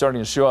breaks already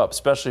starting to show up,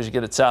 especially as you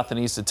get it south and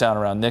east of town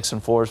around Nixon,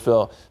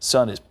 Floresville.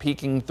 Sun is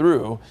peeking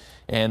through,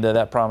 and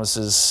that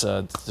promises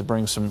to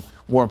bring some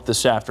warmth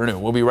this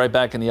afternoon. We'll be right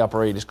back in the upper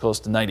 80s, close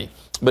to 90.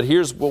 But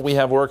here's what we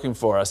have working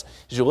for us.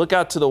 As you look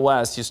out to the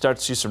west, you start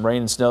to see some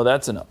rain and snow.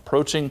 That's an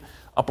approaching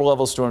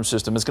upper-level storm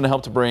system. It's going to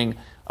help to bring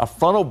a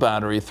frontal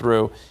boundary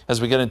through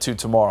as we get into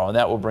tomorrow, and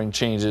that will bring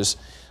changes.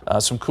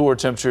 Some cooler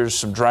temperatures,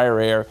 some drier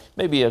air,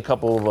 maybe a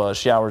couple of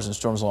showers and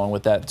storms along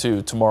with that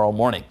too tomorrow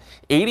morning.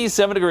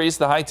 87 degrees,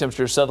 the high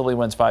temperature, southerly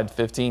winds 5 to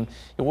 15.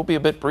 It will be a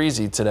bit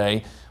breezy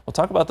today. We'll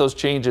talk about those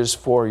changes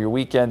for your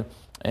weekend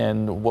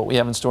and what we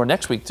have in store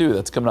next week too.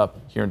 That's coming up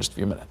here in just a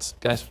few minutes.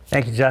 Guys.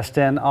 Thank you,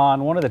 Justin.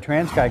 On one of the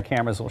TransGuide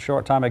cameras a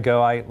short time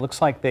ago, it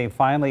looks like they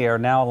finally are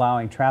now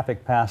allowing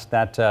traffic past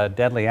that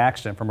deadly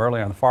accident from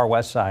earlier on the far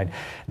west side.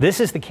 This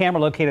is the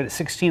camera located at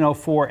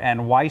 1604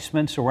 and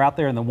Weissman, so we're out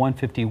there in the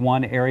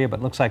 151 area, but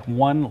it looks like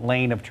one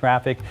lane of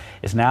traffic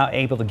is now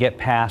able to get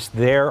past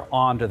there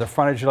onto the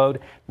frontage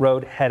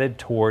road headed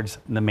towards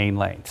the main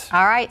lanes.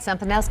 All right,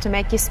 something else to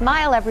make you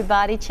smile,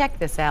 everybody. Check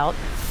this out.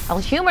 While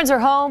humans are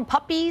home,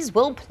 puppies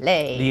will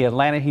play. The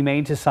Atlanta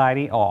Humane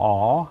Society,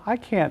 I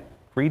can't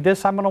read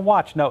this, I'm going to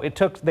watch. No,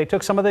 they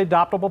took some of the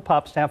adoptable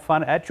pups to have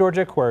fun at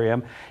Georgia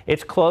Aquarium.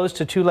 It's closed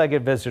to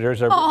two-legged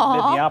visitors amid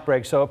the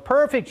outbreak, so a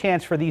perfect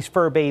chance for these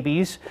fur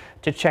babies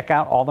to check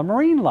out all the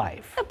marine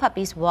life. The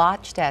puppies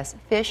watched as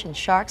fish and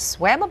sharks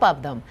swam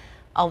above them,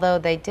 although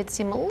they did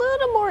seem a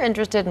little more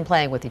interested in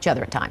playing with each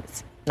other at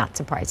times. Not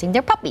surprising,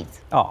 they're puppies.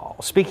 Oh,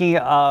 speaking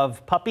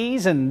of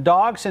puppies and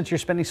dogs, since you're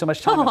spending so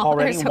much time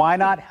already, why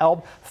not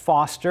help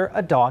foster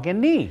a dog in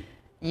need?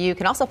 You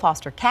can also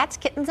foster cats,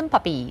 kittens, and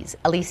puppies.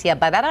 Alicia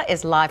Barrera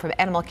is live from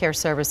Animal Care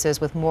Services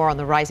with more on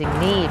the rising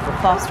need for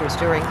fosters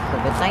during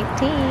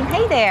COVID-19.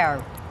 Hey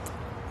there.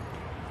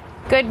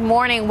 Good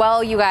morning.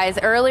 Well, you guys,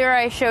 earlier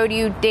I showed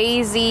you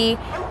Daisy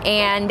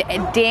and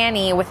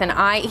Danny with an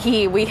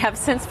IE. We have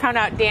since found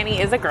out Danny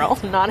is a girl,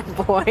 not a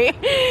boy.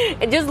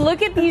 And just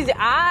look at these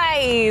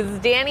eyes.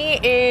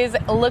 Danny is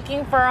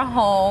looking for a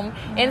home,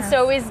 and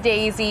so is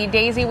Daisy.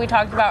 Daisy, we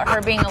talked about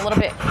her being a little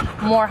bit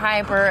more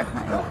hyper.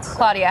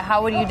 Claudia,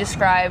 how would you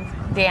describe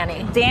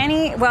Danny?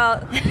 Danny,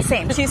 well,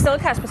 same. She's still a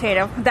couch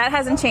potato. That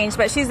hasn't changed,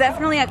 but she's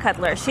definitely a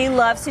cuddler. She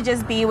loves to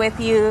just be with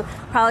you,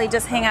 probably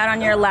just hang out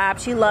on your lap.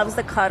 She loves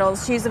the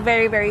cuddles. She's a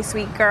very, very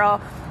sweet girl.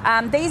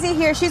 Daisy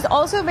here, she's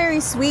also very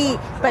sweet,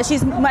 but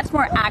she's much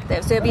more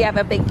active. So if you have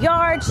a big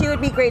yard, she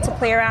would be great to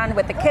play around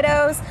with the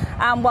kiddos.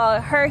 While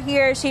her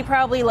here, she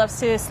probably loves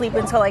to sleep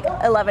until like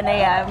 11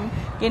 a.m.,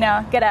 you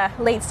know, get a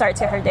late start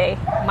to her day.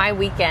 My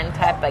weekend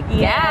type of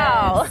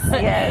gal.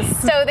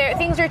 Yes. So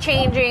things are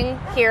changing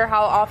here,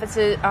 how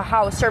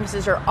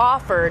services are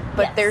offered,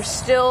 but there's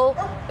still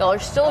a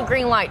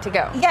green light to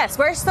go. Yes,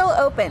 we're still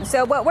open.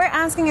 So what we're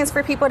asking is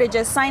for people to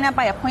just sign up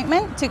by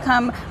appointment to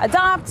come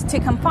adopt, to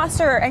come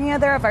foster, or any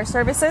other of our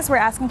services. We're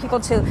asking people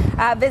to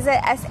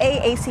visit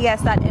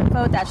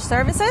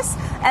saacs.info/services,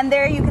 and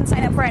there you can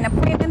sign up for an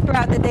appointment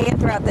throughout the day and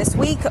throughout this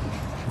week.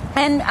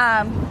 And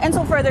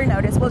until further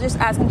notice, we're just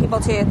asking people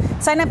to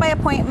sign up by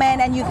appointment,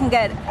 and you can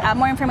get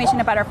more information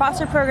about our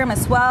foster program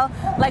as well.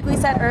 Like we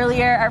said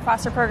earlier, our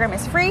foster program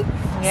is free.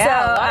 Yeah, so,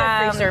 a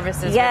lot of free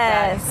services.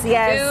 Yes, with that.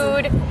 yes.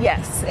 Food,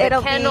 yes.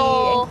 It'll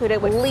kennel, be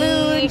included with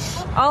leash,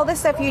 food, all the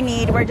stuff you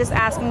need. We're just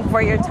asking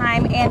for your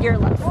time and your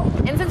love.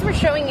 And since we're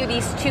showing you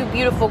these two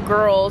beautiful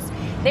girls,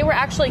 they were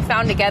actually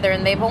found together,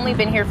 and they've only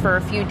been here for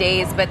a few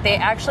days, but they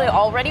actually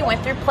already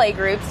went through play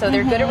groups, so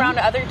they're good around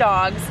other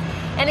dogs.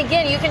 And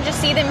again, you can just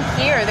see them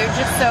here. They're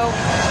so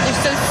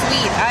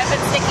sweet. I've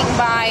been sticking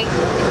by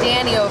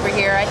Danny over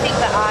here. I think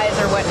the eyes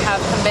are what have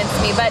convinced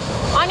me. But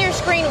on your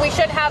screen, we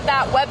should have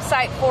that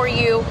website for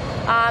you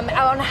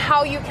on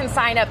how you can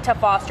sign up to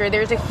foster.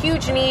 There's a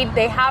huge need.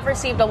 They have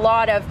received a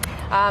lot of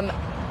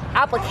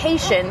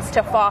applications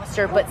to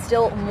foster, but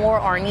still more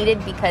are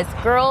needed because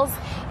girls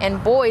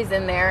and boys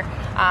in there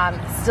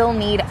still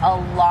need a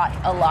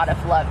lot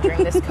of love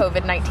during this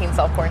COVID-19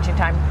 self-quarantine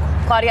time.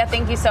 Claudia,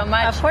 thank you so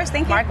much. Of course,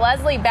 thank you. Mark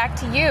Leslie, back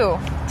to you.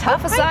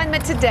 Tough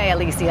assignment today,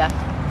 Alicia.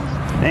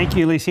 Thank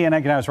you, Alicia. And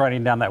again, I was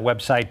writing down that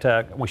website.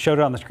 We showed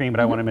it on the screen, but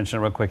I want to mention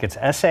it real quick. It's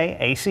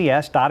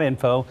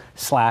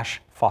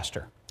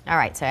saacs.info/foster. All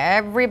right, so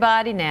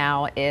everybody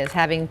now is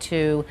having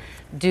to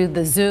do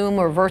the Zoom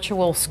or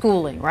virtual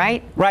schooling,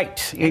 right?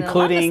 Right,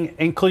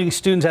 including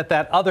students at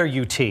that other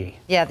UT.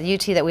 Yeah, the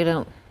UT that we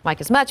don't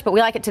like as much, but we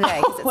like it today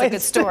because it's a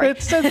good story.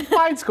 It's a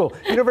fine school,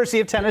 University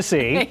of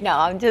Tennessee. No,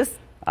 I'm just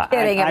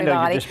kidding, everybody. I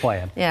know you're just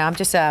playing. Yeah, I'm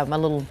just a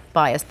little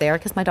biased there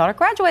because my daughter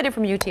graduated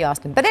from UT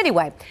Austin. But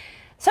anyway,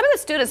 some of the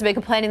students have been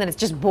complaining that it's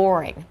just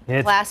boring.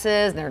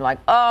 Classes, and they're like,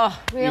 oh,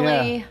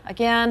 really?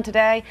 Again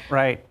today?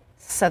 Right.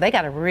 So they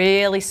got a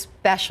really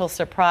special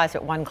surprise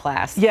at one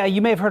class. Yeah,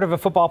 you may have heard of a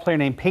football player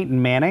named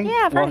Peyton Manning.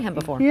 Yeah, I've heard of him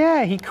before.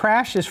 Yeah, he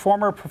crashed his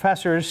former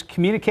professor's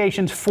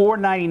Communications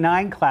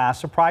 499 class,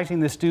 surprising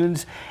the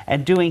students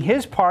and doing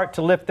his part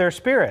to lift their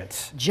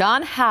spirits.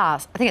 John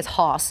Haas, I think it's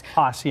Haas.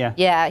 Haas, yeah.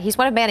 Yeah, he's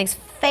one of Manning's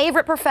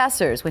favorite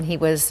professors when he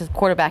was a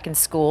quarterback in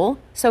school.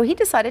 So he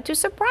decided to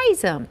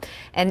surprise him.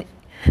 And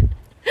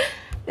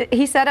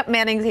he set up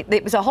Manning,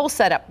 it was a whole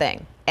setup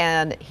thing.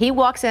 And he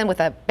walks in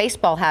with a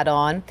baseball hat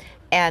on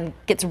and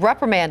gets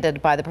reprimanded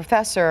by the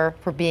professor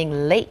for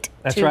being late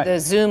to the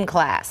Zoom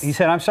class. He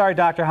said, I'm sorry,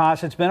 Dr.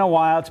 Haas, it's been a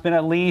while. It's been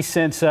at least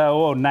since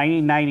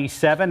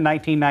 1997,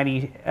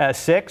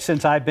 1996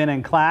 since I've been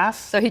in class.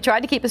 So he tried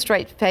to keep a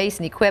straight face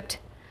and he quipped,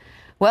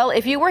 well,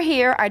 if you were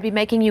here, I'd be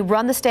making you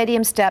run the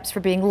stadium steps for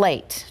being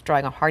late,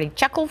 drawing a hearty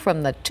chuckle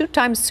from the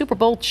two-time Super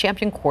Bowl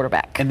champion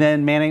quarterback. And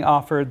then Manning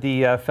offered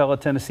the fellow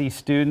Tennessee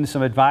students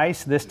some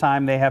advice. This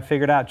time they have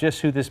figured out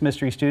just who this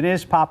mystery student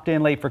is, popped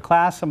in late for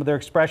class. Some of their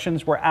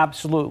expressions were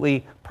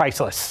absolutely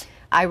priceless.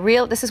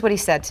 This is what he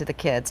said to the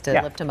kids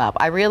to lift them up.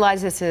 I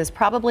realize this is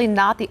probably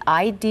not the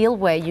ideal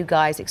way you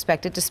guys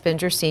expected to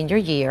spend your senior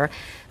year,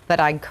 but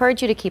I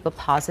encourage you to keep a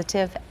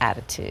positive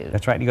attitude.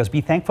 That's right. He goes,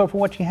 be thankful for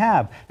what you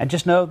have. And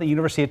just know the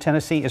University of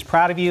Tennessee is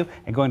proud of you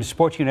and going to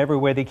support you in every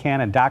way they can.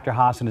 And Dr.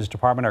 Haas and his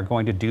department are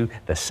going to do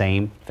the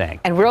same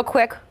thing. And real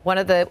quick,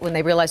 when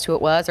they realized who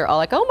it was, they're all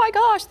like, oh my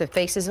gosh, the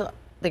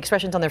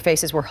expressions on their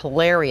faces were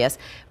hilarious.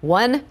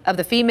 One of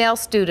the female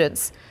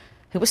students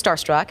who was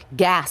starstruck,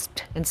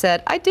 gasped and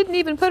said, I didn't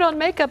even put on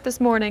makeup this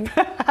morning.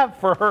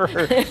 for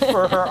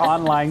her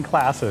online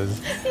classes.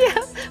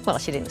 Yeah. Well,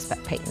 she didn't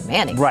expect Peyton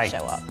Manning to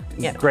show up.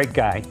 Yeah. Great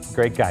guy.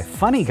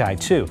 Funny guy,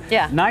 too.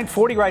 Yeah.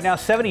 9:40 right now,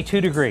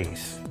 72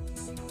 degrees.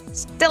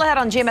 Still ahead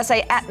on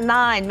GMSA at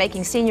 9,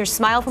 making seniors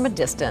smile from a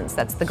distance.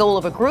 That's the goal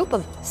of a group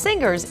of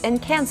singers in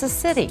Kansas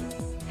City.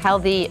 How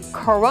the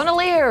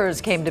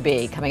Coronaliers came to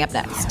be, coming up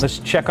next. Let's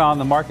check on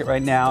the market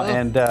right now,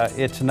 and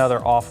it's another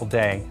awful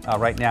day.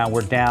 Right now,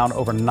 we're down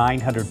over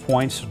 900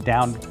 points,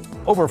 down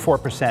over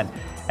 4%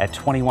 at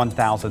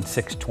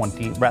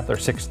 21,620, rather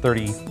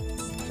 630,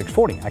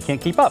 640. I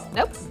can't keep up.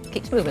 Nope,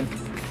 keeps moving.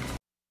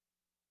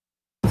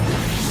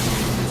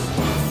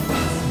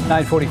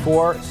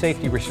 9:44,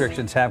 safety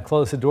restrictions have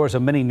closed the doors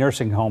of many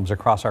nursing homes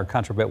across our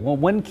country. But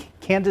when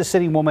Kansas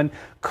City woman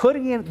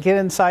couldn't get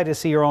inside to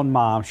see her own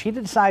mom, she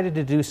decided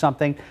to do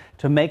something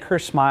to make her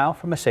smile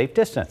from a safe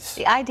distance.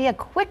 The idea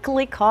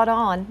quickly caught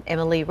on.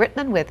 Emily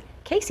Rittman with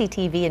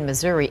KCTV in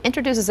Missouri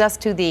introduces us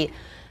to the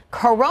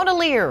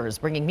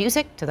Coronaliers, bringing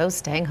music to those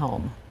staying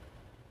home.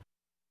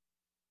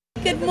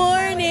 Good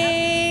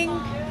morning.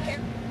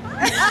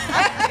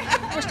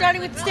 We're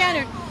starting with the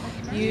standard.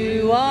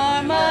 You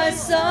are my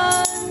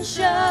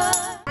sunshine.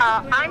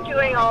 I'm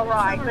doing all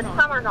right, but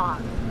some are not.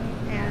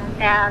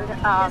 And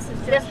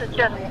this is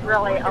just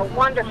really a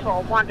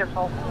wonderful,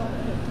 wonderful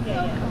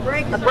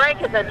break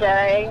of the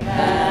day.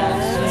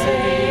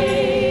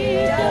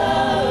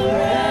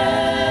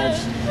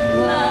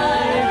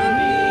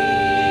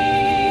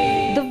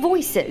 The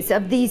voices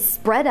of these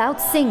spread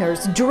out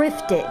singers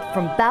drifted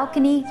from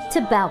balcony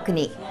to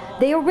balcony.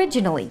 They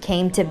originally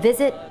came to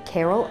visit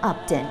Carol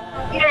Upton.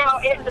 You know,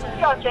 it's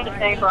such a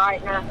day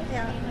right now.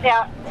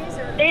 Yeah,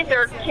 these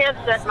are kids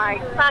that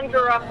my son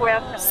grew up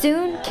with.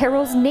 Soon,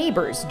 Carol's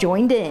neighbors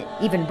joined in,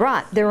 even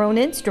brought their own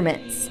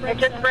instruments. It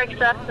just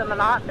breaks up the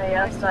monotony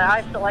of the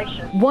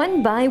isolation.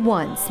 One by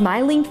one,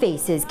 smiling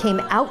faces came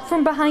out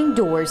from behind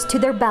doors to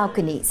their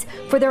balconies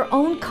for their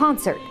own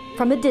concert,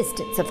 from a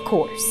distance, of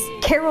course.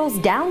 Carol's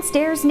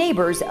downstairs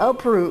neighbors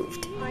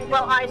approved.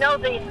 Well, I know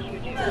these two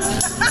do.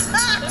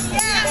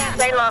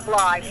 They love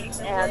life,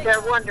 and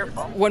they're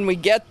wonderful. When we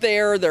get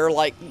there,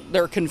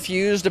 they're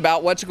confused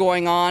about what's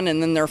going on,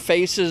 and then their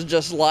faces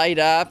just light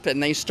up,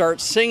 and they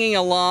start singing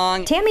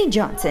along. Tammy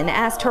Johnson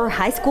asked her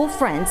high school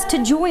friends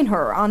to join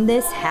her on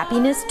this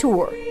happiness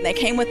tour. They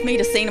came with me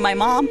to sing to my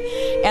mom,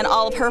 and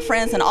all of her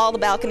friends and all the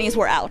balconies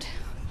were out.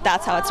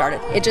 That's how it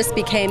started. It just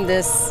became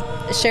this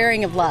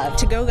sharing of love.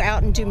 To go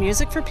out and do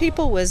music for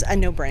people was a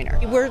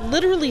no-brainer. We're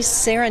literally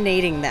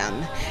serenading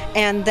them,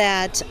 and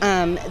that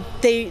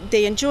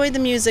they enjoy the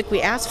music.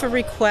 We ask for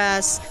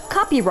requests.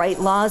 Copyright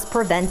laws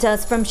prevent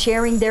us from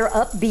sharing their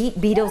upbeat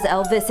Beatles,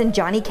 Elvis, and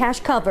Johnny Cash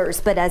covers,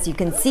 but as you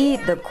can see,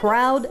 the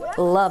crowd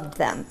loved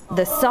them.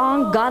 The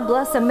song God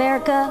Bless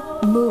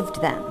America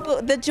moved them.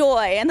 The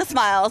joy and the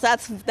smiles,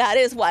 that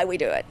is why we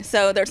do it.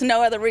 So there's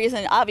no other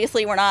reason.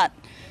 Obviously, we're not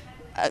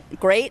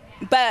great,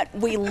 but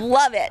we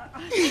love it.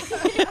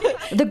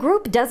 The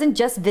group doesn't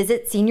just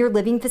visit senior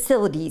living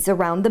facilities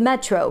around the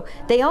metro.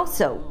 They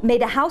also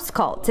made a house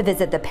call to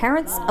visit the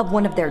parents of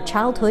one of their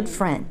childhood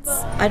friends.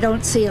 I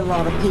don't see a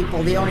lot of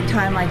people. The only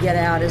time I get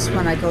out is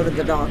when I go to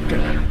the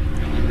doctor.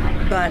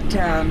 But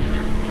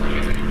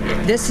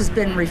this has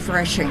been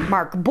refreshing.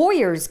 Mark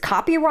Boyer's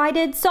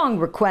copyrighted song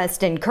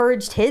request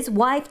encouraged his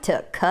wife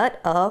to cut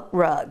a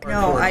rug.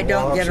 No, I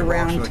don't get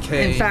around.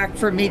 In fact,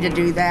 for me to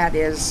do that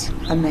is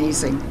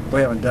amazing.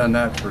 We haven't done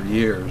that for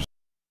years.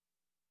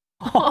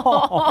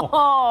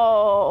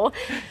 Oh,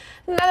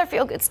 another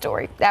feel-good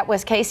story. That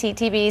was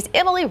KCTV's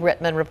Emily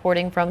Rittman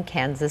reporting from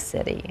Kansas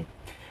City.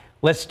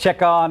 Let's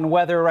check on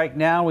weather right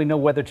now. We know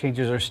weather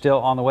changes are still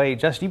on the way.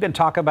 Justin, you've been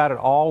talking about it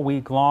all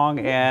week long,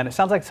 and it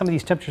sounds like some of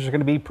these temperatures are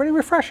going to be pretty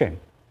refreshing.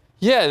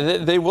 Yeah,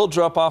 they will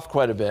drop off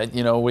quite a bit.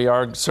 You know, we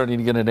are starting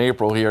to get in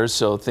April here,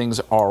 so things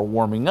are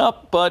warming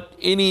up, but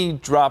any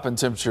drop in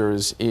temperature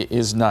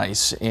is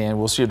nice, and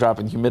we'll see a drop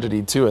in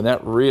humidity too, and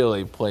that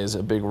really plays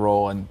a big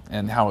role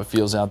in how it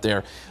feels out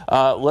there.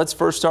 Let's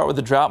first start with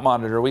the drought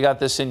monitor. We got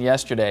this in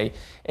yesterday,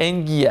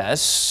 and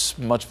yes,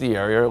 much of the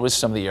area, or at least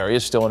some of the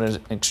areas, still in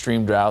an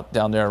extreme drought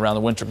down there around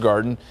the Winter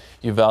Garden,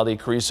 Uvalde,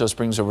 Carrizo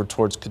Springs over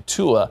towards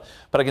Cotulla.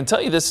 But I can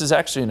tell you this is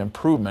actually an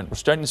improvement. We're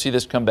starting to see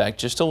this come back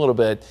just a little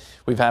bit.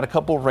 We've had a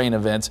couple rain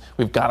events.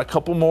 We've got a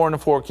couple more in the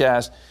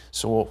forecast,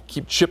 so we'll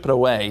keep chipping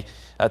away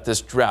at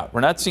this drought.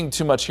 We're not seeing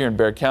too much here in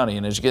Bexar County,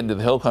 and as you get into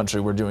the hill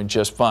country, we're doing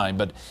just fine,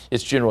 but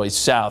it's generally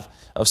south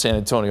of San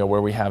Antonio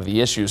where we have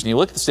the issues. And you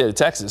look at the state of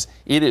Texas,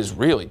 it is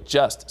really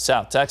just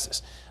South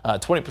Texas.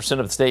 20%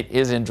 of the state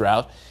is in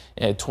drought.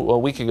 And a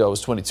week ago it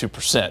was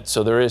 22%,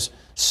 so there is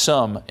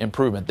some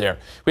improvement there.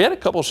 We had a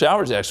couple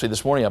showers actually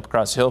this morning up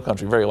across the hill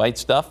country, very light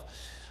stuff,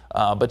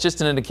 but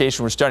just an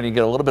indication we're starting to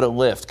get a little bit of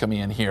lift coming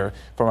in here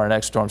from our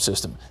next storm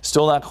system.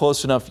 Still not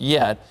close enough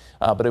yet,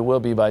 but it will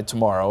be by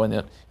tomorrow, and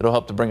it'll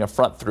help to bring a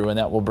front through, and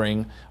that will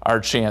bring our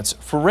chance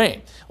for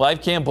rain.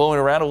 Live cam blowing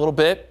around a little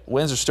bit.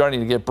 Winds are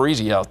starting to get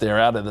breezy out there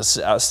out of the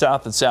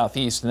south and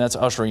southeast, and that's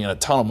ushering in a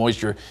ton of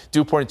moisture.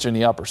 Dew points are in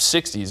the upper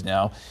 60s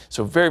now,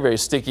 so very, very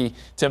sticky.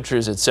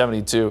 Temperatures at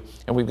 72,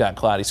 and we've got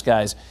cloudy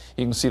skies.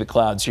 You can see the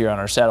clouds here on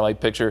our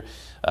satellite picture.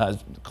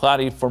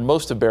 Cloudy for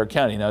most of Bexar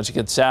County. Now, as you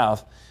get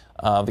south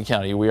of the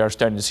county, we are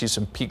starting to see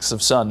some peaks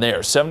of sun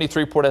there.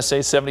 73 Port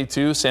SA,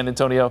 72 San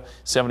Antonio,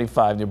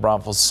 75 New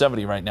Braunfels,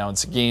 70 right now in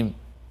Seguin.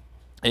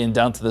 And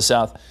down to the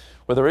south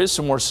where there is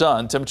some more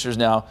sun, temperatures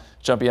now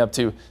jumping up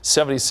to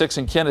 76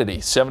 in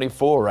Kennedy,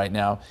 74 right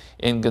now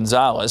in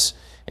Gonzales,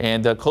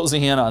 and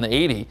closing in on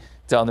 80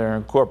 down there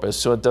in Corpus.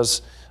 So it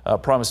does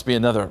promise to be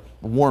another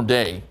warm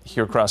day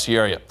here across the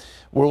area.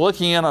 We're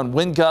looking in on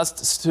wind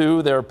gusts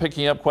too. They're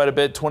picking up quite a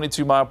bit.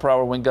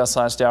 22-mile-per-hour wind gusts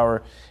last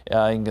hour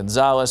in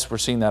Gonzales. We're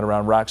seeing that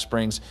around Rock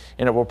Springs,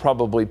 and it will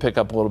probably pick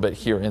up a little bit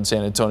here in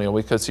San Antonio.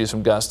 We could see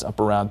some gusts up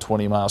around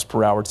 20 miles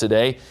per hour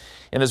today.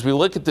 And as we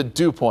look at the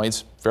dew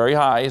points, very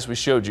high as we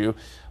showed you,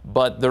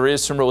 but there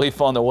is some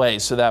relief on the way.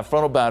 So that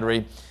frontal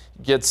boundary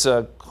gets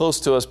close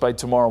to us by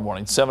tomorrow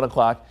morning, 7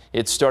 o'clock.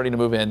 It's starting to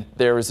move in.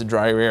 There is the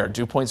drier air.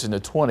 Dew points in the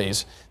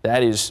 20s.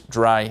 That is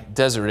dry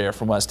desert air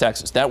from West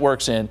Texas. That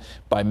works in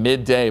by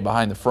midday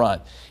behind the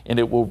front, and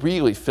it will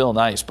really feel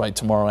nice by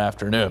tomorrow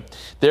afternoon.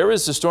 There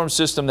is the storm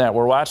system that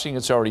we're watching.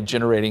 It's already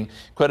generating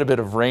quite a bit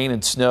of rain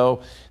and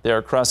snow there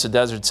across the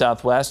desert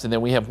southwest, and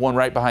then we have one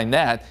right behind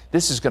that.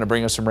 This is going to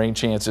bring us some rain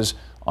chances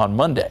on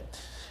Monday.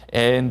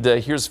 And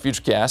here's the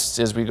futurecasts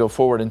as we go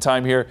forward in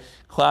time here.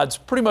 Clouds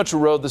pretty much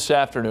erode this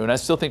afternoon. I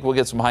still think we'll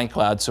get some high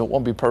clouds, so it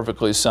won't be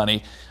perfectly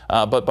sunny.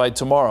 But by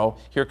tomorrow,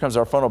 here comes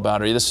our frontal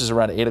boundary. This is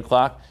around 8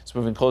 o'clock. It's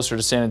moving closer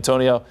to San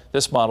Antonio.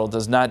 This model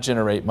does not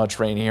generate much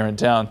rain here in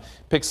town.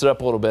 Picks it up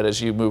a little bit as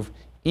you move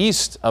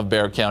east of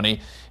Bexar County,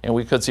 and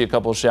we could see a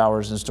couple of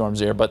showers and storms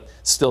there, but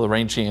still the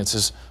rain chance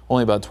is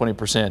only about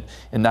 20%,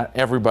 and not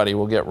everybody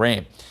will get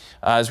rain.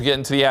 As we get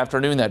into the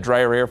afternoon, that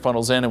drier air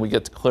funnels in and we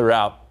get to clear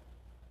out.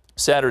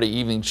 Saturday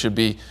evening should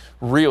be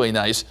really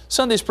nice.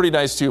 Sunday's pretty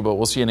nice too, but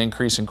we'll see an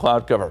increase in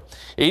cloud cover.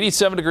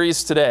 87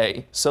 degrees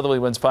today. Southerly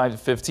winds 5 to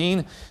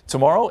 15.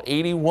 Tomorrow,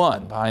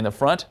 81 behind the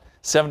front.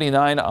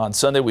 79 on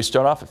Sunday. We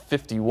start off at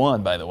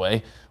 51, by the way.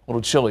 A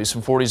little chilly,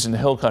 some 40s in the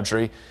hill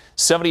country.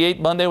 78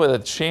 Monday with a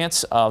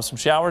chance of some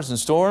showers and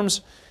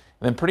storms.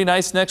 And then pretty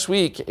nice next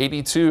week,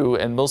 82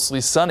 and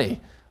mostly sunny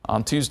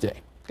on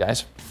Tuesday.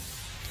 Guys.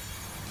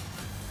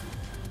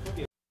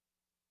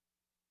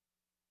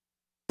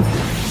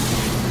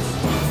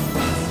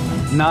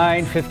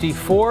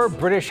 9:54.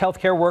 British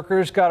healthcare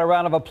workers got a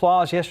round of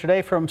applause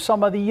yesterday from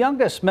some of the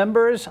youngest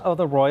members of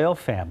the royal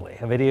family.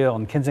 A video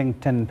on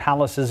Kensington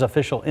Palace's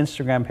official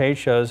Instagram page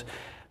shows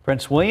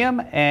Prince William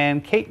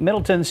and Kate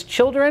Middleton's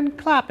children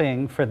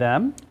clapping for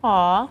them.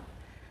 Aw.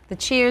 The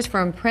cheers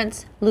from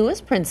Prince Louis,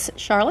 Prince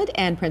Charlotte,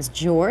 and Prince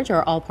George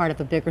are all part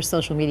of a bigger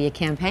social media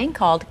campaign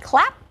called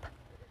Clap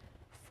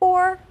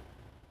for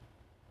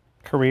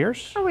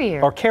Careers?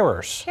 Career. Or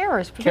carers.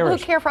 Carers. For people who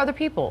care for other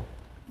people.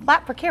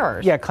 Clap for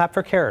carers. Yeah, clap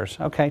for carers.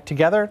 Okay,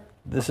 together,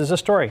 this is a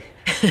story.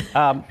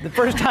 The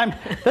first time,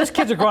 those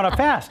kids are growing up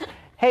fast.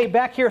 Hey,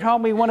 back here at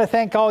home, we want to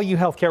thank all you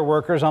healthcare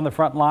workers on the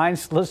front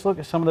lines. Let's look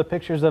at some of the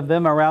pictures of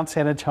them around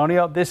San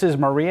Antonio. This is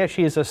Maria.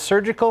 She is a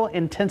surgical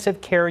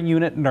intensive care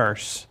unit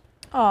nurse.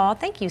 Oh,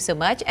 thank you so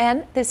much.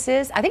 And this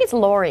is, I think it's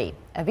Lori,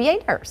 a VA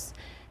nurse.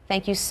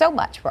 Thank you so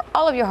much for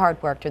all of your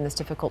hard work during this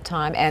difficult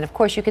time. And of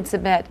course, you can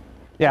submit.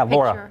 Yeah,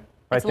 Laura.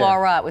 Right it's there.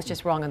 Laura. It was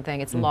just wrong on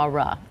thing. It's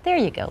Laura. There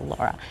you go,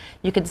 Laura.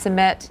 You can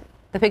submit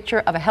the picture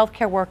of a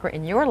healthcare worker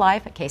in your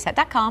life at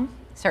KSAT.com.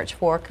 Search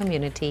for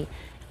Community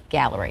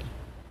Gallery.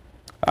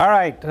 All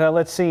right,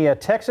 let's see. A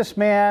Texas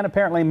man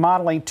apparently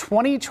modeling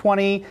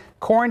 2020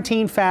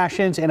 quarantine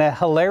fashions in a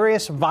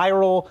hilarious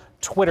viral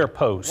Twitter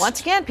post. Once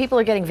again, people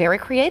are getting very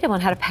creative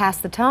on how to pass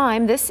the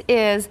time. This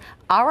is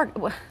our,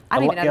 I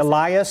don't even know.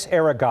 Elias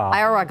Araga.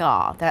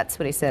 Araga, that's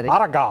what he said.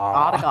 Araga.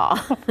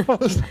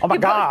 Araga. Oh my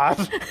God.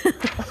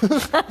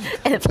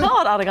 And it's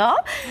called Araga.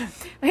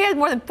 He had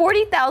more than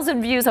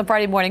 40,000 views on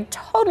Friday morning.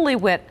 Totally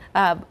went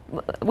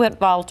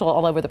volatile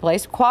all over the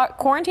place.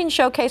 Quarantine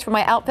showcase for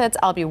my outfits.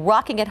 I'll be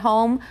rocking at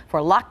home for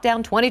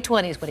lockdown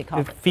 2020 is what he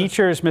called it. It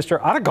features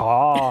Mr.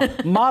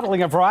 Araga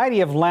modeling a variety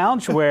of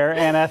loungewear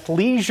and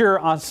athleisure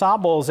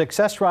ensembles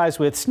accessorized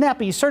with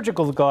snappy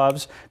surgical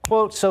gloves,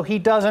 quote, so he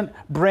doesn't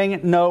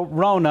bring no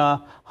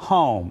Rona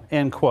home,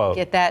 end quote.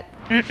 Get that?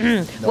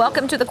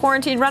 Welcome to the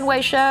Quarantine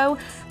Runway Show.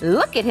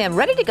 Look at him,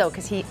 ready to go,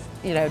 because he,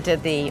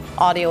 did the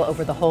audio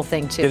over the whole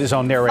thing, too. Did his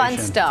own narration.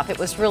 Fun stuff. It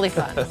was really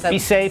fun. So be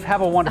safe.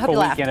 Have a wonderful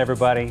weekend,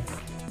 everybody.